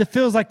 because it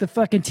feels like the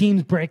fucking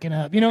team's breaking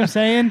up. You know what I'm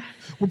saying?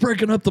 We're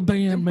breaking up the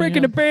band, man.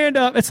 Breaking the band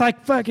up. It's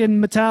like fucking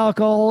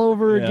Metallica all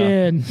over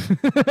again.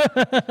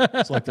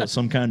 It's like that's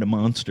some kind of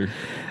monster.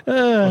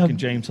 Fucking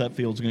James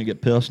Hetfield's going to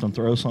get pissed and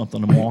throw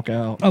something and walk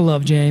out. I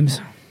love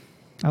James.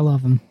 I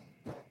love him.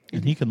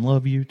 And he can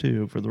love you,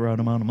 too, for the right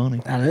amount of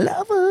money. I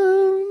love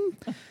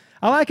him.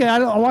 I like it.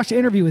 I watched the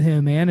interview with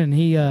him, man, and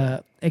he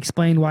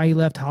explained why he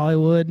left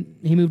Hollywood.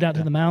 He moved out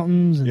to the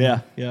mountains. And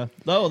yeah.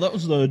 Oh, that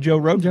was the Joe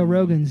Rogan. Joe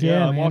Rogan's,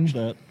 yeah. I man. watched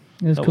that.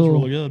 It was cool.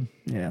 Was really good.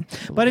 Yeah.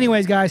 But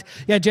anyways, guys,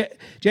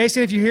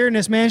 Jason, if you're hearing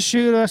this, man,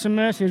 shoot us a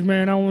message,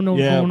 man. I want to know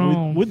what's going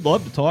on. We'd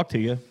love to talk to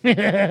you.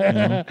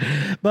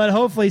 But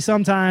hopefully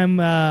sometime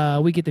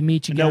we get to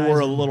meet you guys. I know we're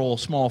a little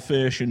small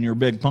fish in your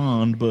big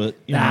pond, but...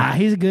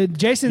 he's a good...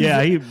 Jason.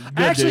 Yeah,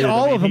 actually,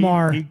 all of them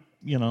are.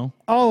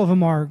 All of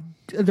them are.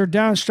 They're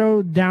down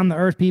the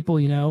earth people,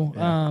 you know.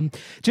 Yeah.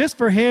 Just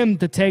for him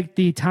to take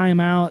the time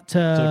out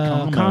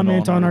to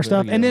comment on our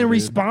stuff and then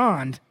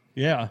respond.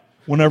 Yeah.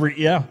 Whenever,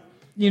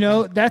 You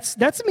know, that's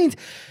means.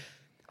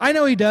 I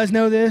know he does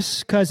know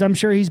this because I'm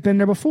sure he's been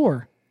there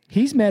before.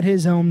 He's met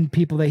his own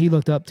people that he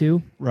looked up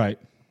to. Right.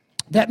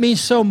 That means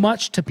so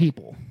much to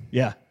people.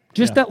 Yeah.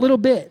 Just that little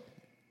bit.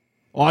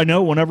 Well, I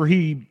know whenever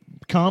he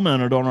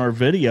commented on our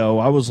video,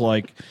 I was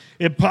like,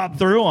 it popped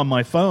through on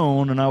my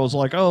phone, and I was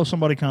like, oh,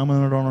 somebody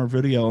commented on our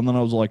video. And then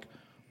I was like,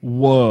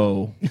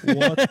 whoa,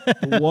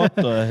 what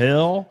the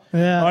hell?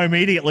 Yeah. I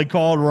immediately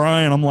called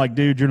Ryan. I'm like,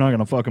 dude, you're not going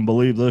to fucking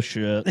believe this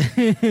shit.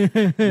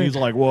 And he's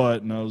like,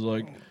 what? And I was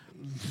like,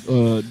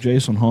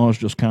 Jason Hawes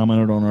just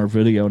commented on our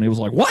video. And he was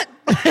like, what?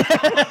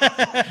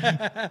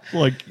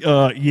 Like,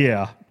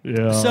 yeah.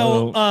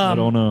 So I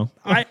don't know.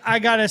 I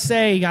gotta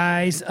say,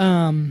 guys,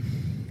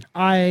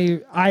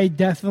 I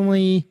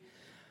definitely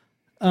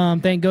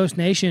think Ghost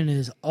Nation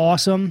is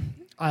awesome.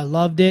 I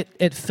loved it.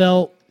 It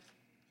felt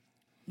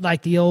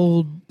like the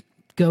old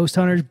Ghost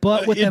Hunters,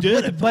 but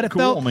it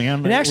felt,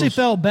 man. It actually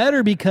felt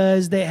better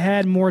because they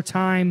had more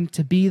time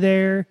to be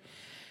there.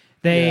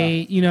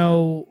 They,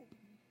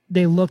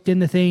 they looked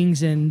into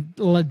things and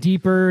a lot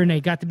deeper, and they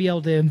got to be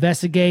able to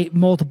investigate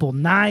multiple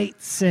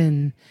nights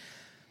and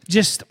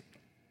just.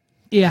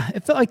 Yeah,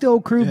 it felt like the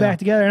old crew back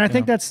together, and I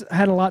think that's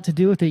had a lot to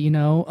do with it,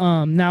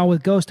 Now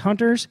with Ghost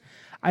Hunters,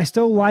 I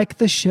still like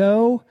the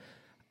show.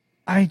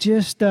 I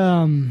just,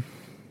 I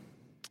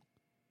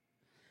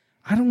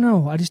don't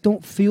know. I just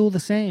don't feel the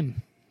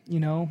same.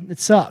 It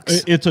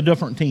sucks. It's a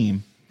different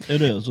team.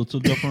 It is. It's a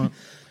different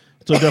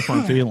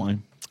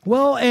feeling.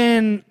 Well,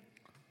 and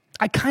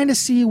I kind of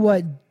see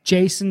what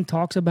Jason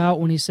talks about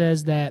when he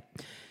says that,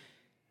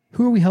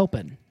 who are we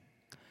helping?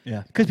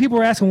 Yeah. Because people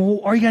were asking,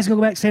 well, are you guys going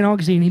to go back to St.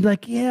 Augustine? And he'd be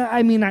like, yeah,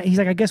 I mean, he's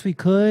like, I guess we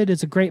could.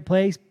 It's a great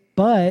place.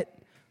 But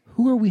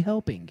who are we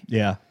helping?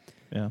 Yeah.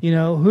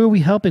 Who are we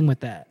helping with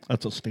that?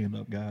 That's a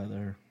stand-up guy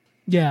there.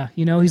 Yeah.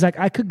 He's like,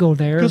 I could go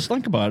there. Because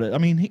think about it. I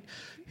mean,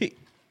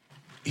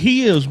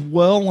 he is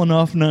well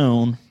enough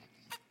known.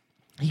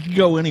 He could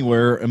go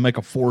anywhere and make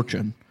a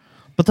fortune.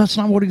 But that's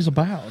not what he's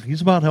about.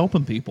 He's about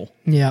helping people.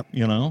 Yeah.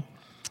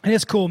 And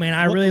it's cool, man.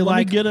 Let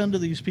me get into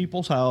these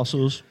people's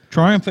houses,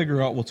 try and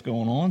figure out what's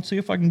going on, see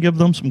if I can give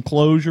them some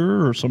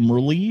closure or some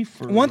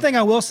relief. One thing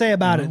I will say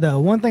about it, though,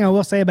 one thing I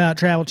will say about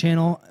Travel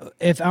Channel,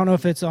 I don't know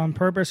if it's on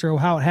purpose or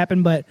how it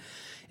happened, but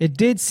it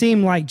did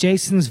seem like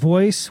Jason's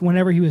voice,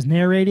 whenever he was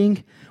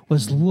narrating,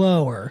 was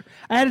lower.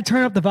 I had to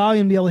turn up the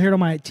volume to be able to hear it on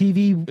my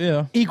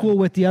TV equal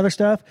with the other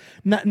stuff.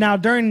 Now,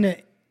 during the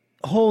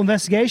whole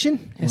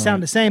investigation, it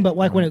sounded the same, but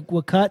when it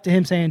would cut to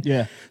him saying,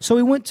 so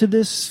we went to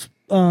this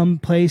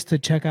place to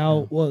check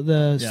out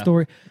the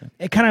story.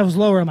 It kind of was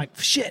lower. I'm like,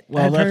 shit.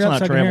 Well, that's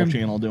not Travel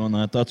Channel doing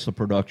that. That's the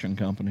production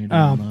company doing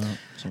that.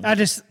 So. I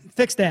just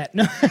fixed that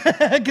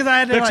because I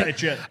had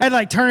to I had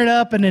to turn it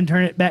up and then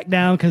turn it back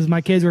down because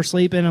my kids were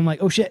sleeping. I'm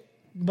like, oh shit.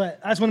 But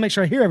I just want to make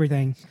sure I hear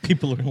everything.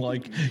 People are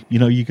like,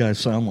 you guys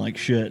sound like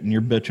shit, and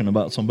you're bitching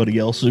about somebody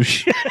else's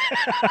shit.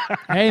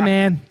 Hey,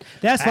 man,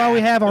 that's why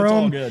we have our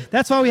own.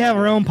 That's why we have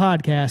our own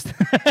podcast.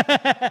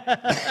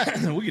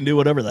 We can do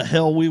whatever the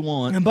hell we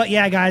want. But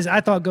yeah, guys, I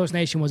thought Ghost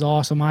Nation was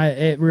awesome.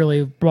 It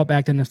really brought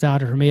back the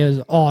nostalgia for me. It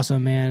was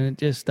awesome, man. It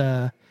just,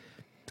 I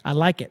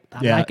like it.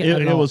 I like it.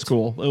 It was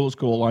cool. It was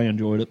cool. I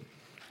enjoyed it.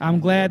 I'm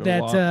glad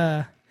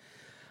that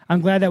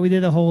we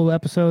did a whole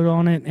episode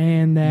on it,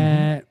 and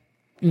that.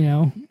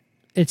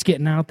 It's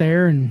getting out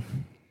there, and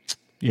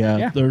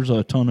there's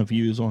a ton of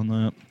views on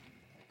that.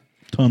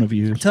 Ton of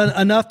views.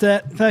 Enough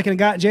that fucking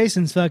got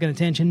Jason's fucking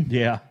attention.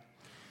 Yeah.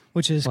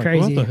 Which is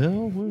crazy. What the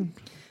hell?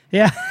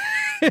 Yeah.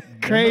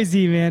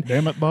 Crazy, man.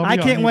 Damn it, Bobby. I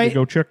can't wait to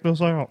go check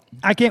this out.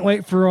 I can't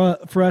wait for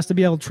us to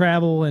be able to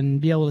travel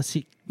and be able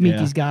to meet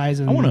these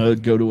guys. And I want to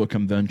go to a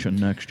convention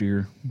next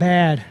year.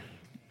 Bad.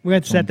 We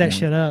have to set that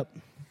shit up.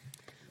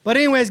 But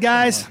anyways,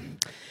 guys...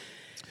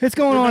 It's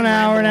going on an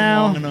hour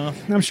now.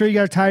 I'm sure you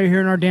guys are tired of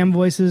hearing our damn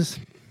voices.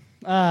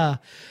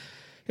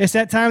 It's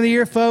that time of the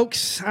year,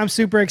 folks. I'm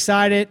super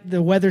excited. The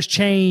weather's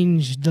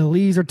changed. The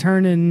leaves are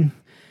turning.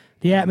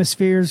 The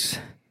atmosphere's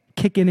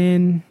kicking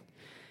in.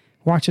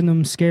 Watching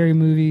them scary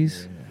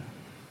movies.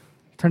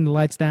 Turn the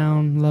lights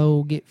down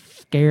low. Get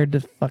scared to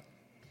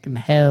fucking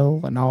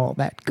hell and all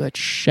that good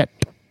shit.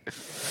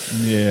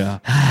 Yeah.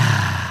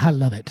 I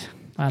love it.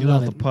 I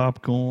love the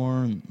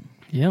popcorn.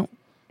 Yep.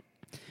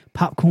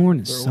 Popcorn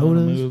and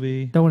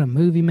sodas. Throwing a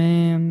movie,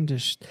 man.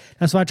 That's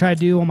what I try to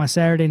do on my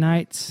Saturday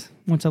nights.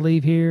 Once I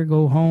leave here,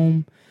 go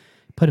home,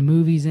 put the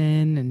movies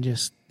in, and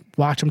just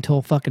watch them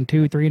till fucking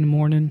 2 or 3 in the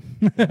morning.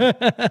 Get up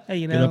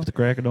at the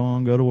crack of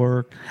dawn, go to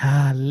work.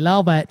 I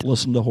love it.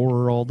 Listen to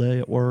horror all day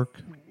at work.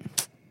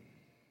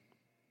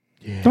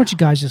 Yeah. Don't you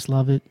guys just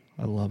love it?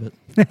 I love it.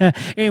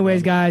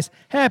 Anyways, guys,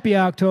 happy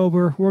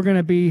October. We're going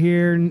to be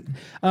here.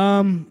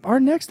 Our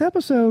next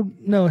episode,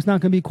 no, it's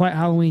not going to be quite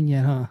Halloween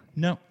yet, huh?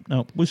 No.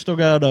 We still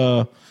got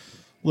a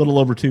little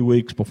over 2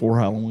 weeks before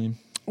Halloween.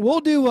 We'll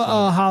do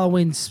a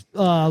Halloween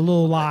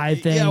little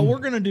live thing. Yeah, we're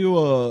going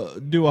to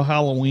do a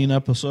Halloween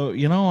episode.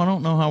 I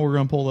don't know how we're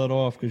going to pull that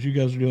off because you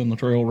guys are doing the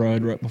trail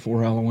ride right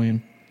before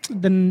Halloween.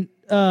 The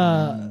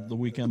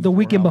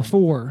weekend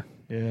before.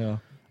 Yeah.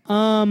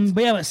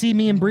 But see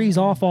me and Breeze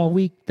off all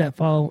week that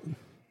follow.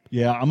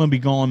 Yeah, I'm gonna be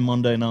gone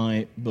Monday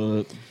night,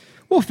 but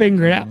we'll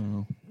figure it out.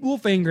 we'll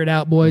figure it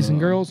out, boys and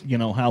girls.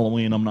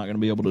 Halloween, I'm not going to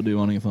be able to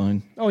do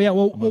anything. Oh yeah,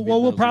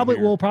 we'll probably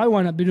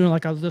wind up doing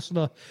like I'll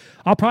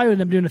probably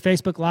end up doing a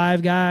Facebook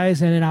Live,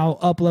 guys, and then I'll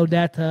upload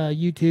that to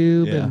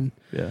YouTube, and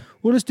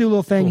we'll just do a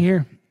little thing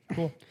here.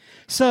 Cool.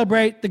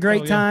 Celebrate the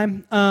great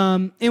time.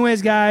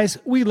 Anyways, guys,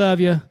 we love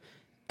you.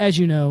 As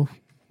you know,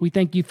 we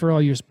thank you for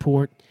all your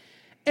support,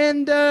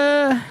 and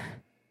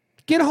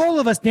get a hold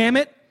of us, damn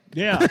it.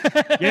 Yeah,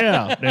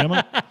 damn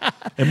it.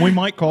 And we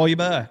might call you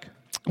back.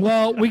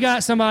 Well, we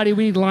got somebody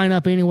we need to line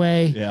up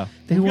anyway. Yeah,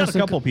 we've got a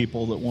couple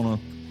people that want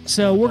to.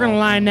 So we're gonna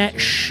line that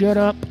shit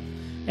up,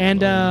 and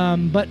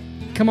but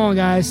come on,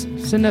 guys,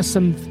 send us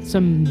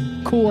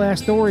some cool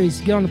ass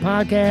stories. Get on the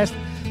podcast.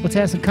 Let's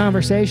have some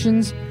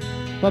conversations.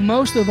 But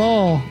most of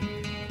all,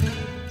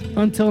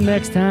 until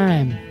next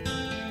time,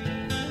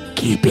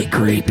 keep it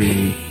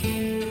creepy.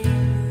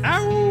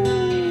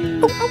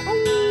 Ow!